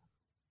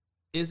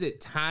 Is it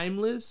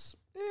timeless?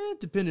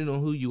 Depending on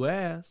who you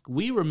ask.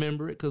 We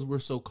remember it because we're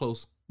so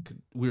close.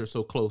 We're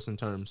so close in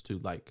terms to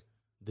like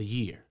the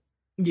year.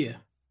 Yeah.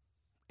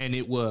 And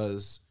it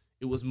was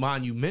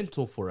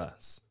monumental for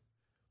us.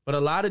 But a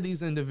lot of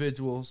these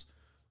individuals,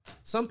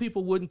 some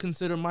people wouldn't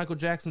consider Michael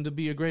Jackson to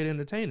be a great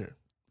entertainer.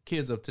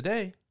 kids of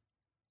today.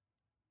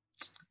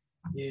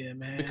 Yeah,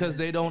 man. Because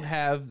they don't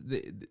have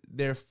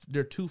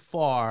they're too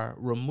far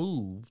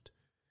removed.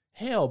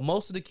 Hell,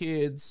 most of the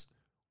kids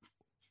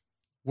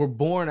were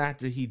born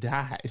after he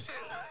died.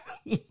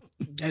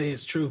 That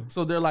is true.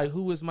 So they're like,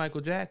 who is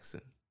Michael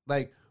Jackson?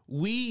 Like,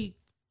 we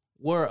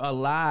were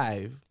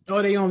alive.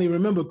 Oh, they only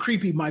remember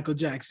creepy Michael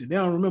Jackson. They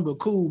don't remember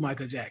cool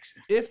Michael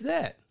Jackson. If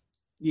that.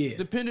 Yeah.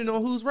 Depending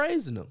on who's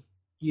raising them.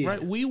 Yeah.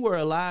 Right? We were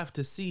alive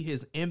to see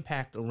his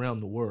impact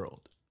around the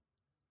world.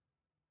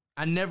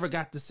 I never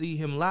got to see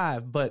him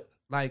live, but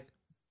like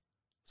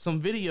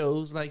some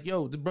videos, like,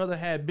 yo, the brother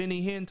had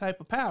Benny Hinn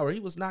type of power. He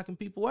was knocking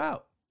people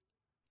out.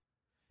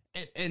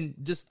 And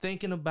just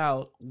thinking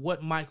about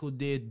what Michael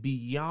did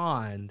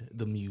beyond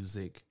the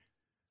music,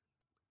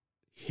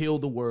 heal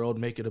the world,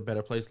 make it a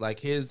better place. Like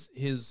his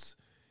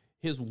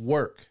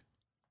work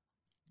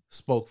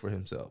spoke for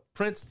himself.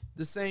 Prince,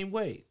 the same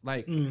way.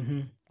 Like,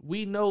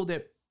 we know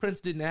that Prince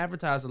didn't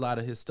advertise a lot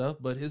of his stuff,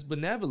 but his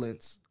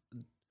benevolence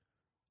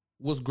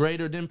was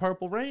greater than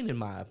Purple Rain, in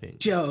my opinion.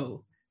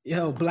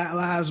 Yo, Black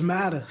Lives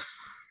Matter.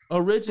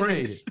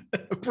 Originated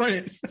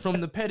Prince. from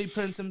the petty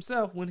Prince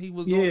himself when he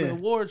was on the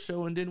award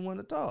show and didn't want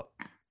to talk.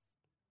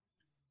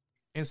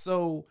 And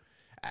so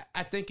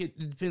I think it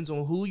depends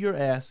on who you're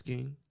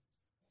asking,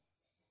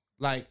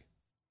 like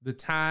the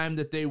time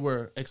that they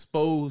were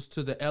exposed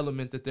to the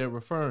element that they're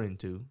referring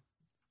to,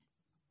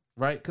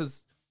 right?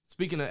 Because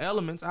speaking of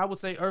elements, I would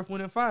say Earth,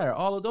 Wind, and Fire.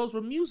 All of those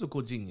were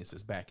musical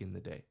geniuses back in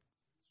the day.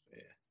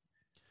 Yeah.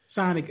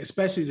 Sonic,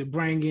 especially to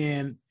bring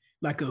in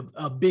like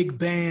a big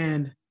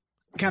band,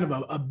 kind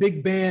of a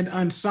big band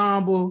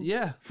ensemble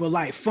for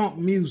like funk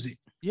music.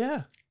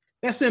 Yeah.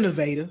 That's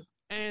innovative.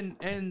 And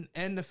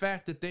the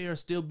fact that they are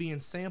still being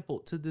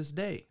sampled to this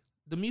day.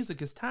 The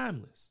music is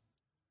timeless.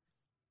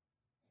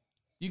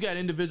 You got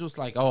individuals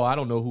like, oh, I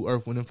don't know who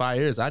Earth, Wind, and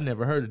Fire is. I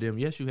never heard of them.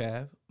 Yes, you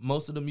have.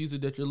 Most of the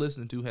music that you're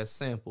listening to has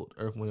sampled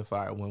Earth, Wind, and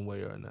Fire one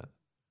way or another.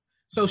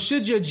 So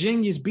should your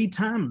genius be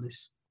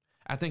timeless?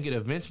 I think it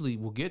eventually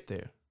will get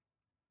there.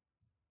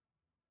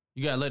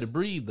 You got to let it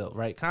breathe, though,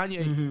 right?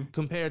 Kanye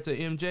compared to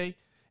MJ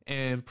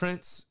and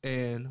Prince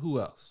and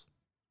who else?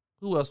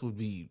 Who else would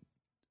be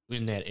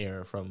in that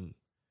era from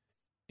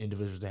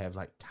individuals that have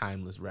like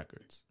timeless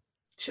records?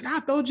 Should I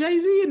throw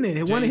Jay-Z in there?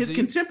 Jay-Z? One of his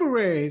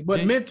contemporaries, but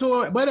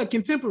a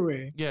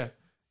contemporary. Yeah.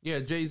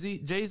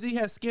 Jay-Z. Jay-Z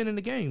has skin in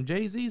the game.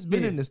 Jay-Z's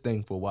been in this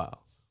thing for a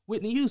while.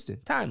 Whitney Houston,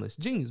 timeless,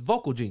 genius,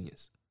 vocal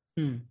genius.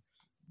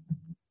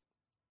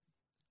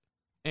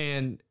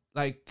 And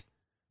like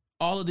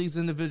all of these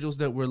individuals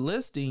that we're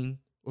listing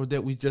or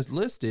that we just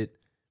listed,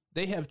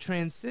 they have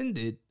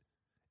transcended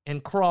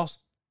and crossed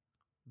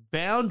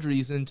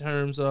boundaries in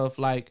terms of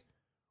like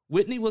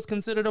Whitney was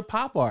considered a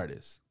pop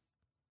artist.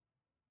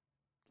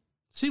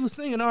 She was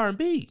singing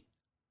R&B,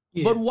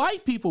 but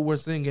white people were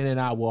singing "And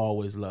I Will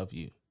Always Love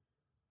You."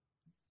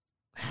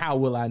 How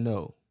will I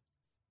know?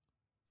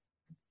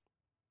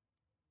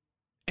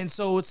 And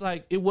so it's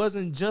like, it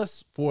wasn't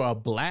just for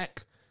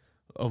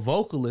a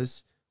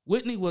vocalist.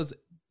 Whitney was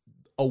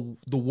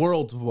the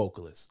world's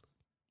vocalist.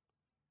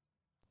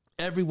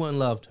 Everyone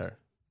loved her.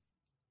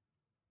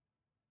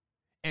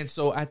 And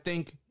so I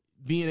think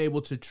being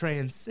able to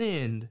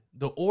transcend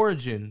the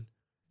origin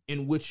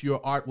in which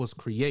your art was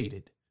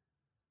created,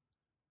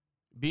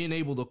 being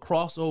able to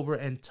cross over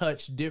and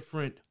touch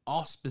different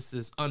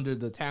auspices under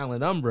the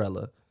talent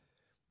umbrella,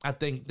 I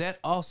think that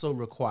also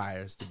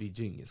requires to be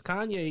genius.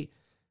 Kanye,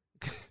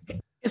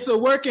 it's a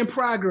work in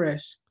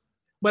progress,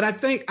 but I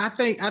think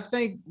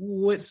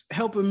what's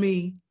helping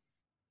me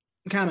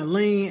kind of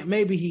lean,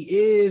 maybe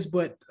he is,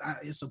 but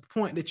it's a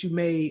point that you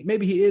made.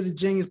 Maybe he is a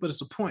genius, but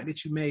it's a point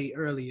that you made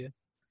earlier.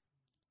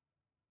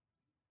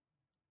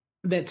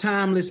 That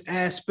timeless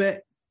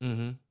aspect.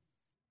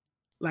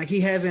 Like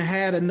he hasn't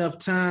had enough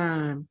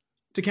time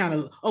to kind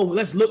of,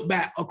 let's look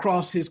back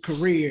across his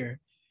career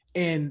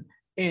and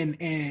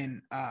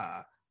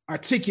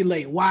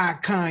articulate why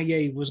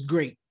Kanye was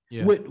great.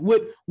 Yeah.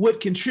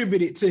 What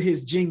contributed to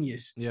his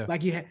genius. Yeah.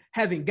 Like he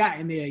hasn't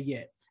gotten there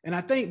yet. And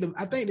I think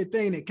the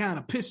thing that kind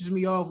of pisses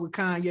me off with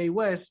Kanye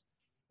West,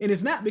 and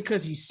it's not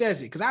because he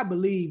says it, because I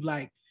believe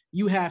like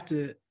you have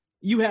to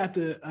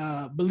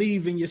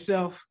believe in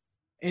yourself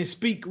and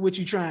speak what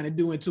you're trying to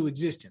do into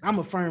existence. I'm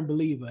a firm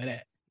believer of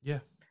that.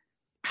 Yeah.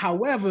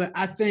 However,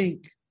 I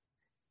think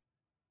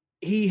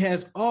he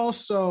has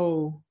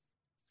also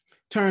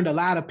turned a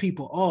lot of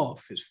people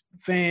off, his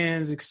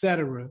fans,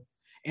 etc.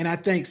 And I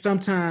think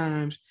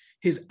sometimes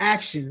his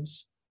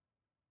actions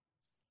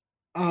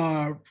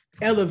are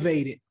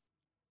elevated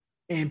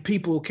and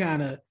people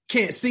kind of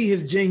can't see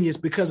his genius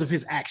because of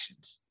his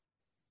actions.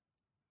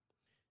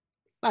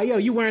 Like, yo,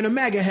 you wearing a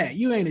MAGA hat.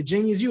 You ain't a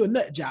genius. You a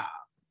nut job.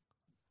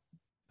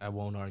 I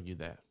won't argue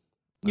that.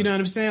 You know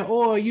what I'm saying?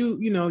 Or you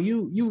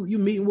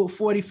meeting with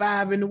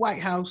 45 in the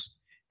White House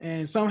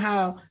and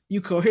somehow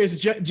here's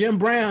Jim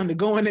Brown to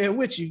go in there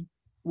with you,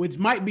 which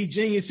might be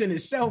genius in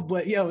itself,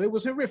 but it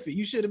was horrific.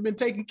 You should have been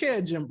taking care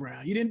of Jim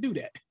Brown. You didn't do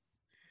that.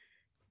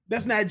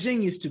 That's not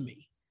genius to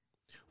me.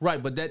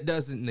 Right, but that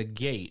doesn't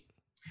negate.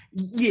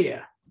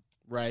 Yeah.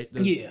 right?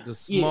 Yeah. The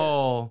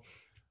small,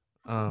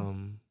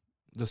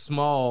 the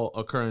small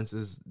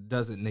occurrences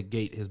doesn't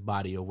negate his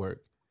body of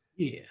work.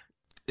 Yeah.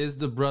 Is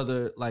the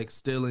brother like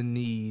still in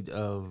need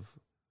of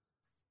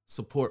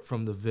support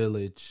from the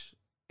village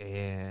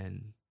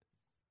and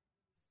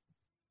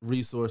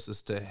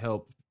resources to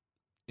help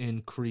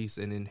increase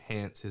and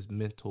enhance his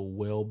mental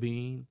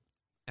well-being?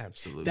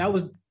 Absolutely.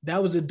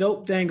 That was a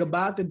dope thing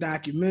about the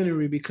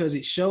documentary, because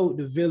it showed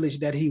the village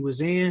that he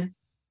was in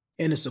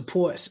and the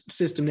support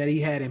system that he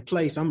had in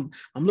place. I'm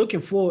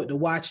looking forward to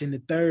watching the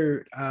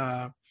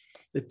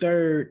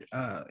third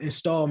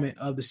installment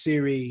of the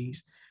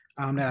series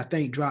that I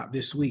think dropped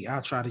this week.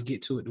 I'll try to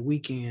get to it the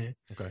weekend.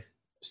 Okay.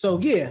 So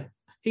yeah,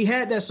 he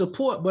had that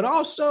support, but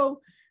also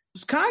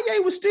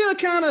Kanye was still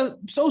kind of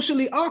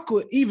socially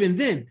awkward even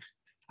then.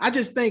 I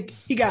just think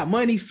he got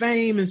money,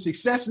 fame, and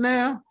success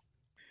now.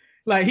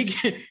 Like he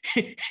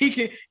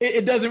can,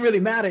 it doesn't really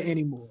matter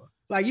anymore.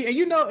 Like,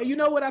 you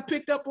know what I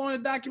picked up on the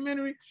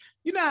documentary?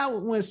 You know how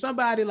when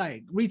somebody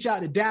like reach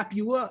out to dap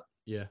you up?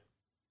 Yeah.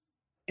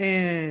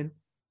 And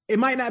it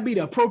might not be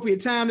the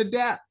appropriate time to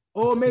dap,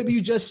 or maybe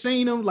you just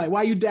seen him, like,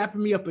 why you dapping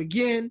me up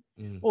again?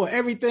 Or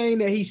everything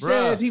that he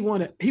says he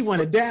want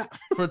to dap.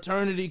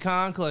 Fraternity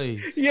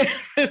conclaves. Yeah,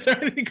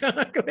 fraternity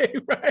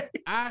conclave, right?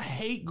 I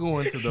hate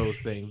going to those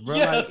things, bro.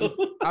 Yo. Like,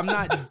 I'm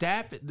not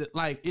dapping.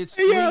 Like, it's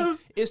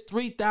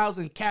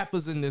 3,000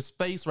 Kappas in this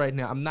space right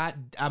now. I'm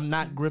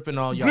not gripping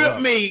all y'all.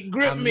 Grip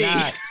me.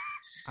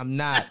 I'm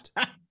not.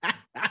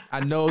 I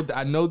know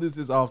this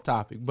is off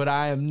topic, but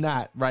I am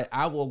not, right?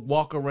 I will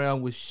walk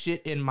around with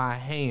shit in my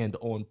hand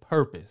on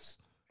purpose.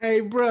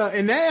 Hey, bro,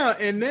 and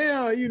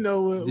now, you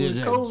know, with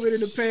COVID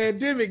and the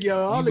pandemic, yo,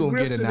 all the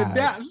grips and the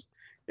daps,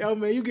 yo,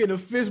 man, you get a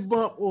fist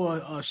bump or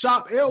a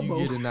sharp elbow.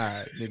 You get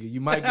denied, nigga. You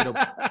might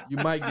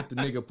get the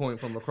nigga point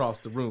from across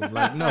the room.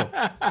 Like, no,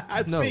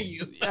 I see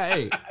you. Yeah,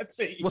 hey, I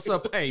see you. What's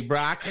up? Hey, bro,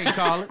 I can't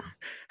call it.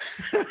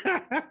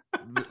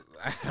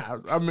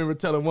 I remember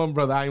telling one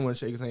brother I didn't want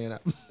to shake his hand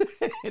out,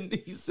 and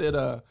he said,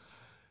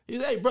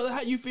 "Hey, brother,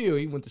 how you feel?"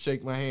 He went to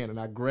shake my hand, and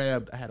I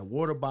had a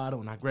water bottle,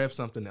 and I grabbed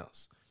something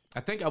else. I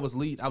think I was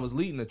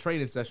leading a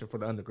training session for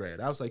the undergrad.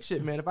 I was like,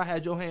 shit, man, if I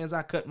had your hands,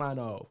 I cut mine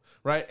off,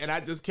 right? And I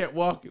just kept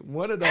walking.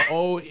 One of the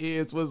old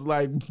heads was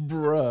like,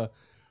 bruh,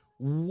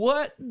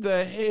 what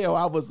the hell?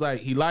 I was like,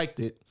 he liked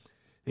it.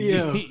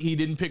 Yeah. He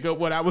didn't pick up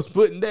what I was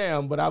putting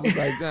down, but I was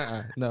like,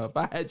 no, if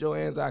I had your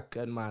hands, I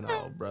cut mine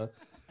off, bruh.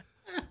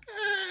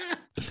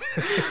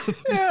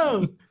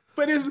 Yeah.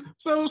 But it's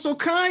so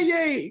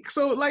Kanye,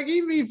 so like,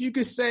 even if you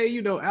could say,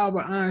 you know,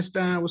 Albert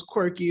Einstein was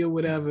quirky or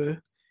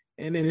whatever,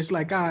 and then it's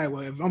like, all right,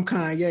 well, if I'm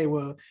Kanye,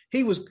 well,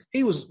 he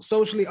was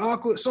socially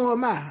awkward, so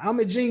am I. I'm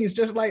a genius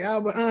just like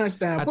Albert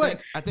Einstein.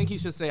 I think he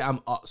should say I'm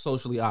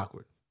socially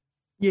awkward.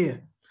 Yeah.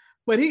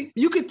 But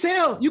you could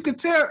tell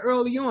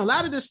early on, a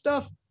lot of the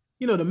stuff,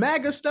 you know, the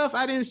MAGA stuff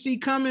I didn't see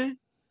coming,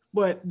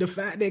 but the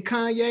fact that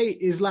Kanye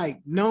is like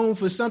known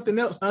for something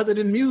else other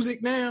than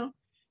music now,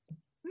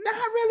 not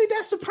really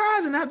that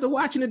surprising after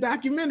watching the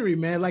documentary,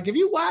 man. Like, if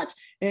you watch,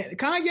 and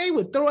Kanye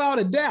would throw out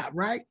a dap,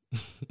 right?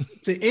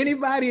 To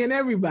anybody and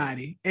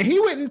everybody, and he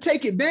wouldn't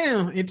take it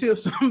down until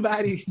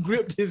somebody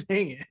gripped his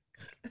hand.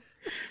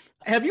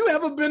 Have you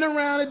ever been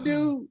around a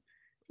dude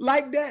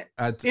like that?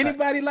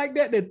 Anybody like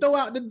that throw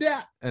out the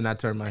dap? And I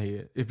turn my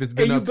head. If it's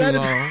been up too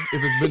long,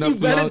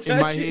 in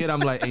my head,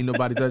 I'm like, ain't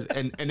nobody touch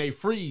it. And they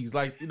freeze,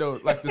 like, you know,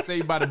 like the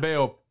Saved by the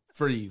Bell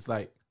freeze,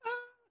 like.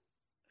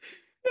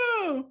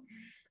 Yo.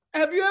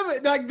 Have you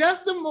ever, like,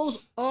 that's the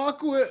most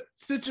awkward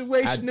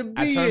situation to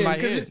be in.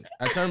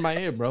 I turn my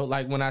head, bro.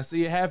 Like, when I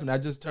see it happen, I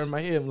just turn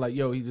my head. I'm like,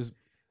 yo, he just,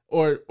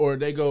 or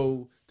they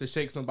go to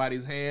shake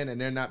somebody's hand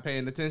and they're not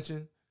paying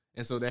attention.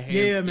 And so their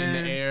hands in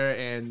the air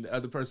and the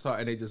other person,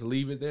 and they just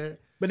leave it there.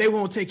 But they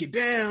won't take it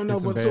down. No,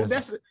 but so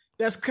that's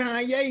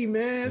Kanye,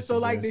 man. It's so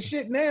like the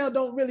shit now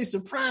don't really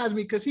surprise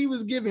me, because he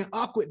was giving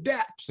awkward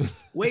daps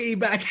way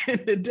back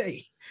in the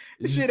day.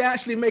 This shit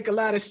actually make a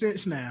lot of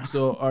sense now.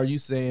 So are you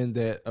saying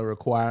that a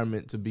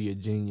requirement to be a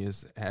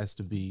genius has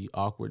to be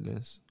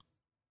awkwardness?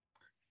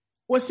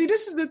 Well, see,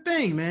 this is the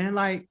thing, man.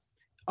 Like,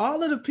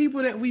 all of the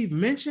people that we've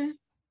mentioned,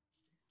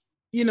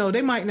 you know,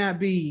 they might not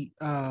be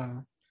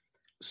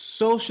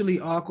socially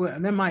awkward,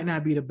 and that might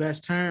not be the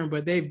best term,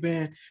 but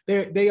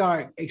they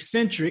are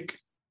eccentric,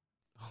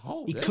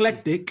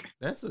 eclectic.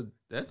 That's good.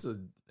 That's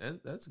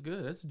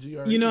a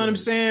GR. You know what I'm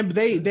saying? But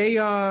they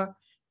are.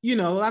 You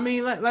know, I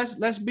mean,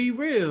 let's be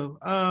real.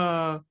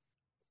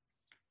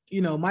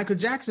 You know, Michael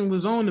Jackson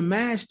was on the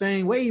MASH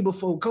thing way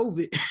before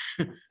COVID.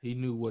 He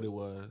knew what it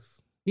was.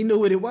 He knew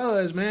what it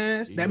was,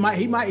 man.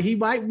 He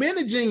might been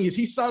a genius.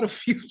 He saw the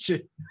future.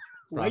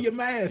 Wear your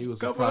mask. He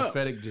was a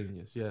prophetic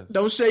genius. Yes.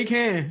 Don't shake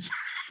hands.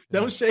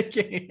 Don't shake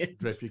hands.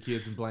 Dress your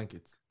kids in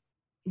blankets.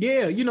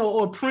 Yeah, you know,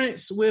 or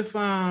Prince with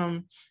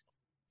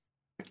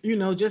you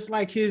know, just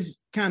like his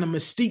kind of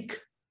mystique.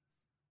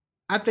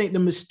 I think the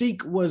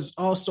mystique was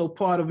also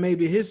part of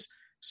maybe his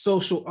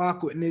social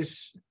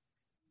awkwardness,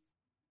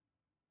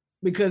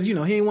 because, you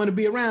know, he didn't want to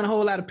be around a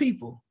whole lot of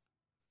people.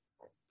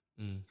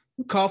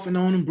 Coughing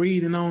on him,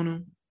 breathing on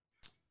him.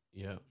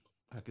 Yeah.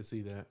 I can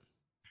see that.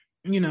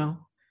 You know,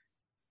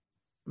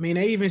 I mean,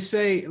 they even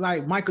say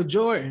like Michael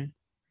Jordan,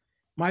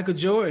 you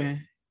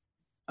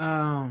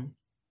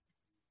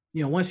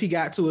know, once he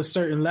got to a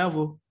certain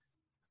level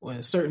or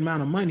a certain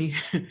amount of money,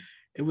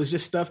 it was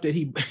just stuff that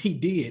he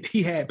did.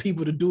 He had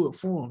people to do it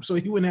for him, so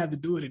he wouldn't have to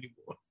do it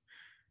anymore.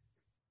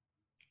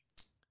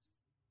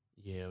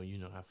 Yeah, you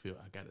know, I feel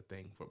I got a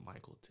thing for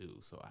Michael too,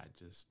 so I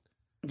just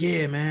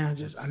man,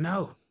 I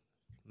know.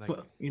 Like,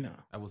 but you know,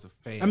 I was a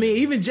fan. I mean,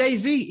 even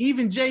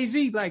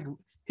Jay-Z, like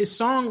his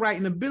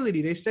songwriting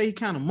ability, they say he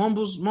kind of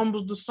mumbles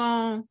the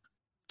song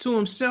to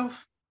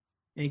himself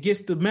and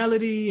gets the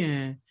melody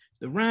and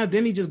the rhyme.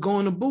 Then he just go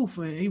in the booth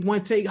and he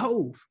one take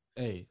Hove.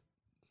 Hey,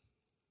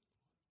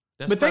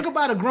 but think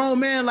about a grown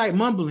man like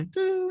mumbling.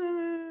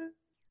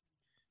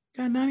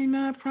 Got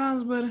 99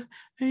 problems, but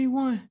ain't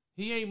one.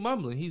 He ain't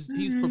mumbling. He's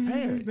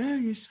prepared.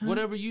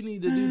 Whatever you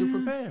need to do to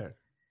prepare.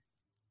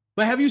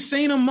 But have you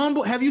seen him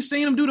mumble? Have you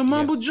seen him do the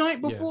mumble joint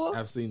before? Yes,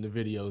 I've seen the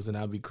videos and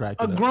I'll be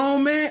cracking up.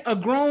 A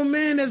grown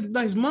man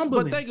that's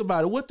mumbling. But think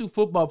about it. What do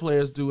football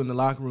players do in the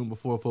locker room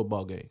before a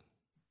football game?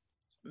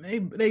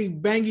 They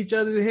bang each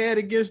other's head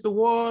against the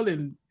wall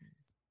and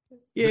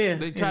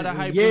they try to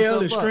hype yell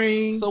themselves and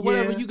scream. So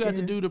whatever you got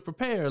to do to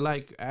prepare,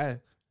 like I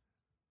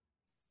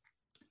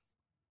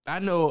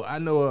know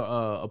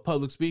a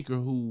public speaker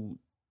who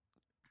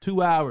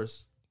 2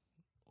 hours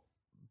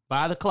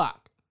by the clock.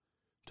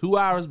 2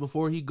 hours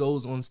before he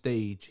goes on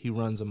stage, he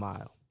runs a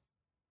mile.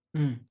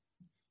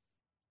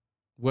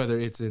 Whether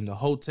it's in the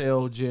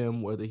hotel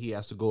gym, whether he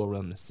has to go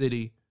around the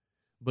city,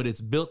 but it's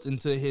built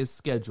into his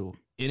schedule.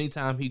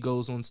 Anytime he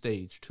goes on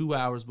stage, 2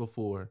 hours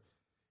before,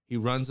 he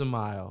runs a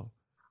mile,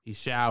 he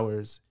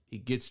showers, he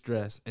gets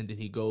dressed, and then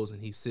he goes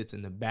and he sits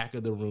in the back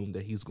of the room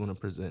that he's going to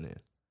present in.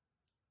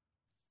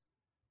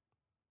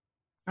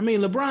 I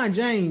mean, LeBron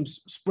James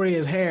sprays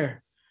his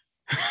hair.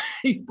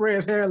 He sprays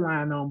his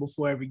hairline on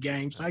before every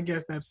game, so I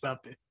guess that's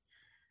something.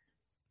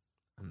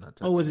 I'm not.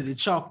 Or was it the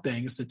chalk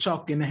thing? It's the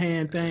chalk in the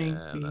hand thing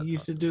he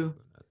used to do.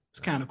 It's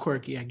kind of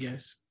quirky, I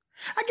guess.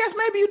 I guess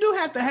maybe you do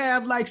have to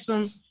have like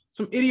some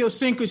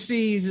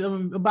idiosyncrasies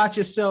about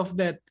yourself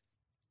that,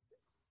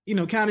 you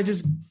know, kind of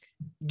just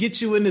get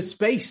you in the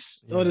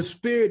space or the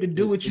spirit to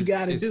do what you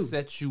got to do. It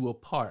sets you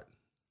apart.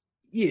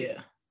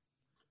 Yeah.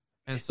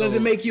 And so, does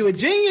it make you a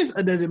genius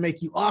or does it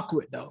make you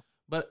awkward though?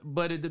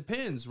 But it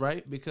depends,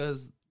 right?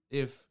 Because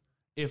if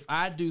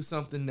I do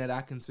something that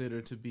I consider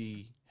to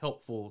be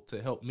helpful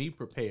to help me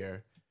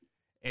prepare,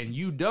 and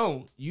you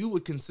don't, you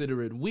would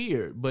consider it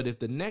weird. But if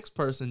the next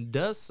person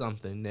does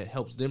something that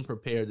helps them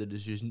prepare that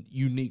is just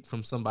unique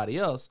from somebody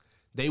else,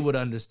 they would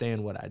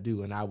understand what I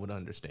do, and I would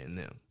understand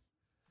them.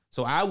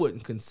 So I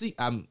wouldn't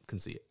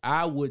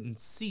I wouldn't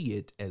see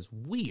it as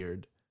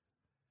weird.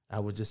 I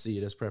would just see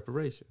it as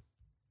preparation.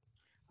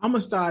 I'm gonna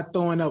start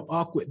throwing up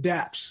awkward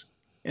daps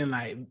and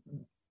like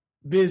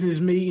business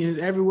meetings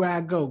everywhere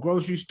I go,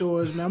 grocery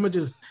stores, man. I'm gonna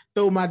just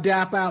throw my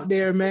dap out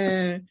there,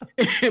 man,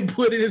 and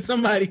put it in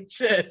somebody's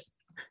chest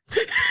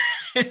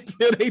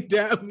until they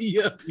dap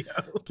me up,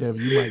 yo.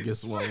 Kevin, you might get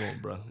swung on,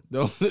 bro.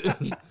 Don't.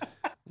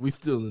 We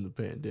still in the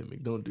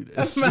pandemic. Don't do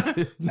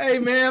that. Hey,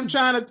 man, I'm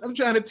trying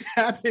to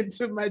tap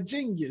into my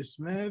genius,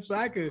 man, so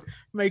I could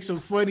make some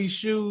funny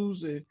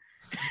shoes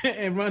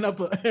and run up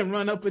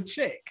a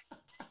check.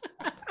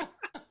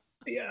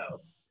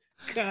 Yo,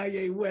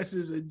 Kanye West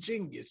is a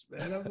genius,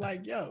 man. I'm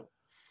like, yo,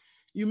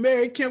 you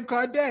married Kim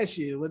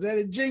Kardashian. Was that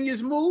a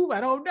genius move?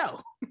 I don't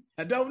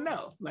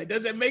know. Like,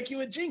 does that make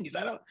you a genius?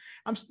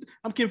 I'm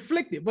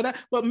conflicted.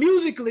 But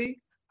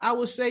musically, I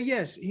would say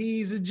yes,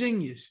 he's a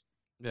genius.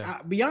 Yeah.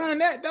 Beyond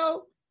that,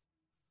 though,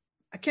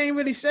 I can't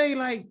really say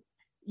like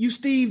you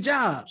Steve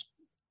Jobs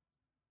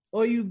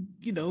or you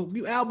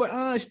Albert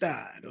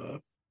Einstein or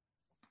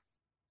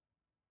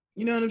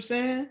you know what I'm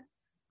saying?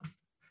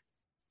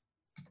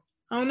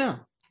 I don't know.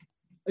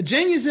 A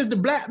genius is the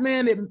black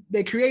man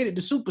that created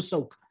the Super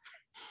Soaker.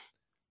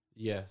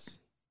 Yes.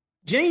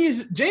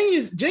 Genius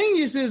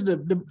is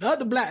the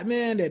other black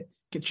man that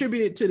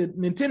contributed to the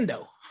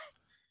Nintendo.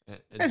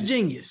 That's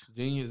genius.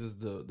 Genius is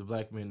the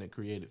black man that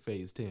created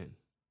Phase 10.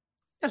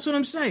 That's what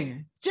I'm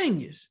saying.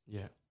 Genius.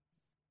 Yeah.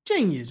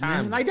 Genius,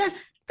 timeless. Man. Like that's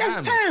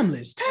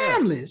timeless.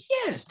 Timeless.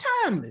 Yeah. Yes,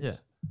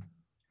 timeless. Yeah.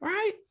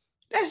 Right?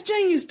 That's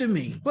genius to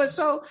me. But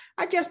so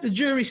I guess the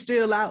jury's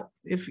still out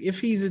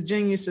if he's a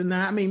genius or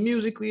not. I mean,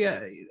 musically,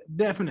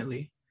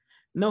 definitely.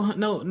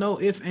 No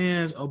ifs,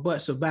 ands, or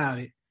buts about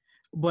it.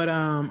 But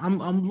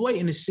I'm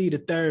waiting to see the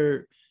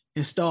third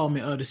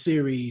installment of the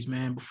series,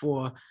 man,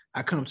 before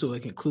I come to a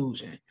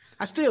conclusion.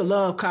 I still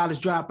love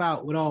College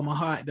Dropout with all my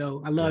heart,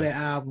 though. I love that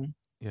album.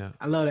 Yeah,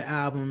 I love the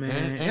album,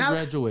 man. And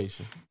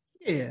Graduation.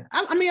 Yeah,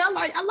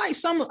 I like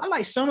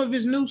some of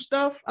his new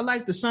stuff. I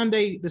like the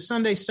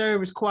Sunday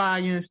service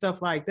choir and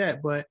stuff like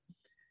that. But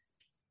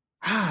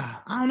I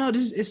don't know.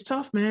 It's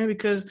tough, man,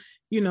 because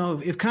you know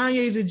if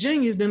Kanye's a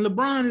genius, then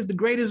LeBron is the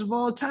greatest of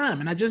all time,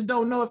 and I just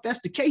don't know if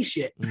that's the case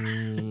yet.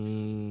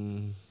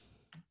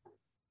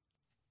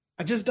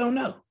 I just don't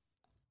know.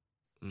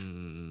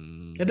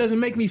 That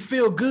doesn't make me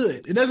feel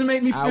good. It doesn't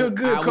make me feel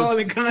good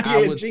calling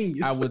Kanye a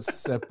genius. I would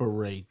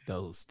separate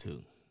those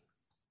two.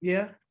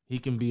 Yeah. He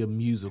can be a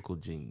musical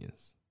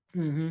genius.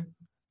 Mm-hmm.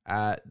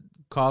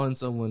 Calling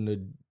someone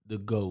the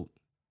GOAT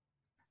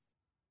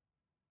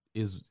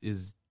is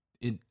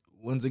it.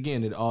 Once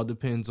again, it all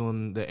depends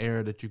on the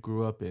era that you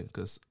grew up in,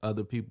 because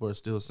other people are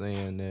still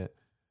saying that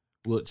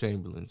Wilt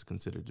Chamberlain's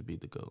considered to be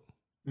the GOAT.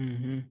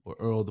 Mm-hmm. Or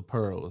Earl the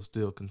Pearl is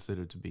still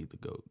considered to be the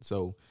GOAT.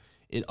 So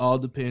it all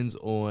depends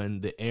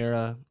on the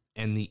era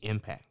and the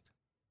impact.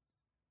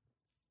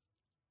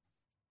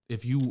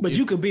 But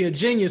you could be a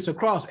genius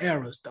across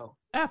eras, though.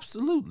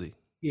 Absolutely.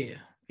 Yeah,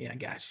 I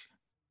got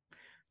you.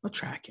 I'm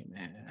tracking,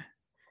 man.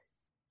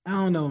 I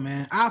don't know,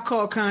 man. I'll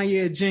call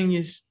Kanye a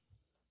genius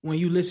when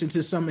you listen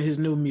to some of his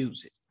new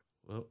music.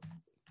 Well,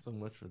 so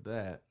much for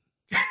that.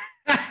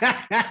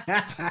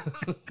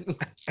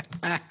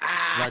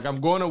 Like, I'm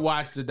going to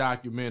watch the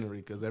documentary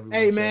because everyone.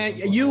 Hey man,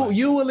 you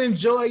will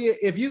enjoy it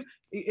if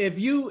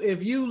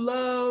you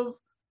love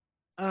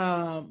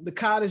the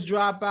College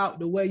Dropout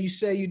the way you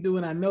say you do,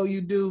 and I know you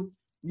do.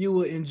 You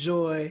will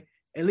enjoy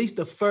at least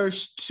the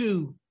first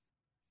 2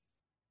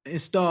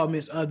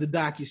 installments of the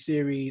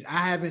docuseries. I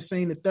haven't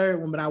seen the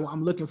third one, but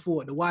I'm looking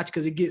forward to watch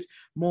because it gets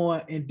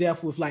more in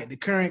depth with like the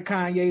current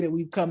Kanye that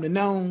we've come to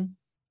know,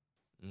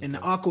 and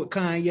the awkward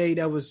Kanye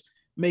that was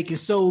making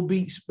soul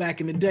beats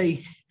back in the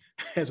day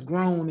has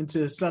grown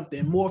into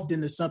something, morphed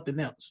into something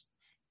else.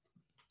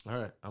 All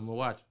right, I'm gonna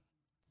watch.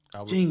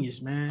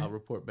 Genius, man. I'll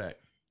report back.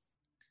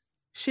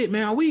 Shit,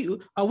 man,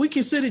 are we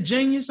considered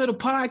genius of the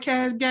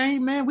podcast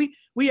game, man? We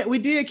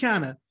did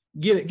kind of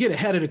get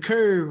ahead of the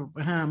curve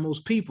behind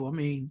most people. I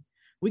mean,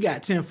 we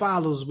got 10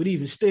 followers, but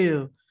even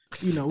still,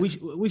 you know,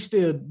 we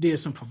still did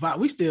some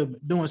we still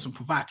doing some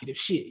provocative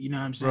shit. You know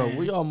what I'm saying? Bro,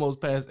 we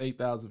almost passed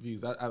 8,000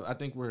 views. I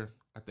think we're.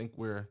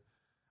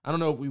 I don't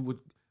know if we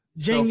would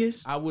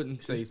genius. I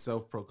wouldn't say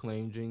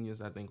self-proclaimed genius.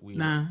 I think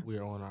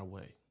we're on our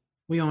way.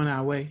 We on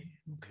our way.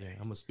 Okay,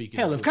 I'm gonna speak.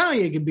 Hell, if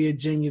Kanye could be a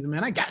genius,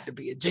 man, I got to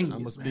be a genius. I'm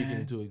gonna speak it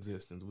into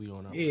existence. We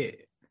on our way. Yeah.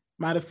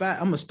 Matter of fact,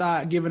 I'm gonna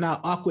start giving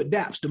out awkward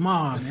daps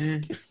tomorrow,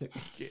 man.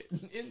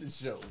 In the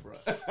show, bro.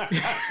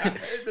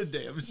 In the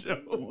damn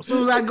show. As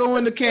soon as I go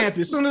into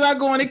campus,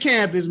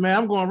 man,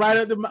 I'm going right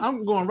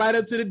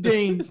up to the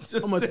dean.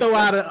 I'm gonna throw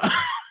out an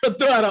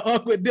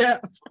awkward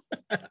dap.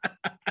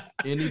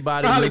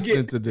 Anybody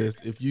listening to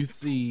this, if you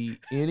see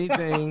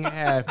anything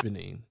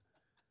happening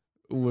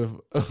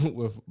with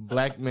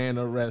black man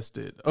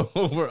arrested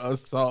over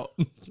assault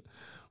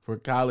for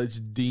college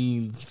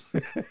deans.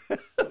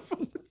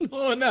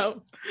 Oh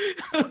no.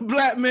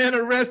 Black man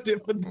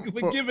arrested for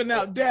giving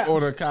out daps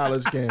on a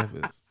college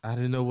campus. I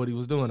didn't know what he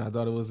was doing. I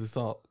thought it was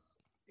assault.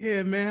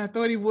 Yeah, man. I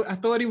thought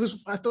he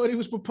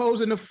was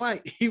proposing a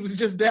fight. He was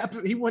just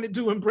dapping. He wanted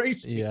to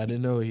embrace me. Yeah, I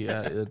didn't know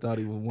I thought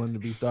he wanted to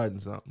be starting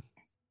something.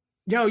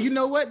 Yo, you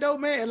know what though,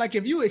 man? Like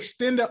if you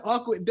extend the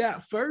awkward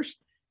dap first,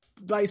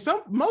 like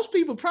most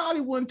people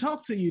probably wouldn't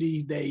talk to you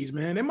these days,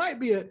 man. It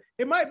might be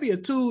a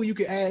tool you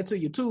can add to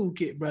your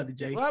toolkit, brother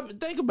Jay. Well, I mean,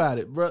 think about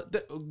it, bro.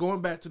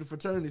 Going back to the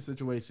fraternity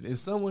situation, if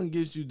someone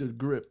gives you the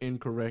grip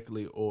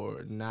incorrectly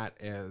or not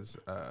as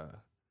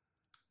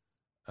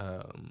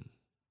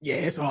yeah,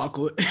 it's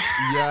awkward.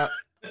 Yeah.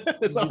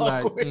 It's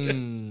awkward.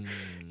 Like,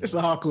 It's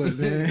awkward,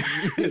 man.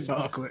 It's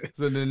awkward.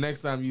 So the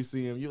next time you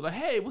see him, you're like,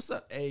 "Hey, what's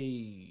up?"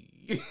 Hey,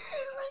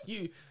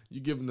 you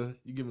give him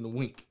the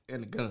wink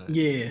and the gun.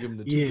 Yeah, you give him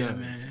the two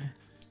guns. Man.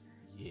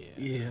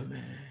 Yeah,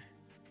 man.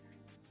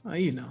 Well,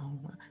 you know.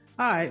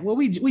 All right. Well,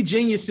 we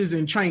geniuses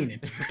in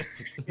training.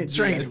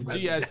 Training.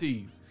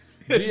 GITs.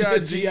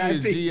 GRG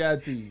is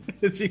GIT.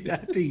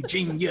 GIT.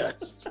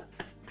 Jeen-Yus.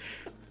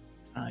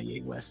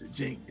 Kanye West is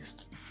genius.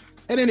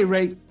 At any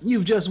rate,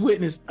 you've just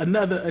witnessed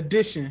another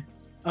edition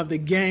of the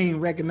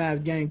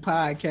Recognized Gang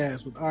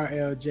podcast with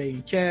RLJ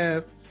and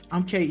Kev.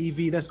 I'm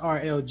KEV, that's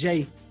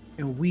RLJ,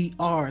 and we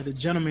are the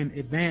gentlemen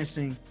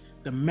advancing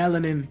the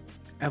melanin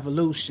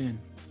evolution,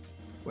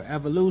 where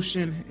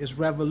evolution is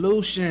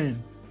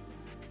revolution.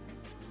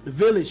 The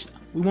village,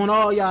 we want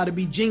all y'all to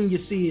be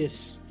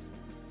geniuses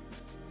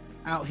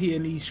out here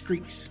in these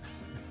streets.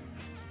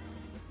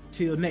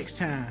 Till next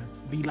time,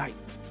 be light.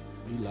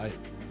 Be light.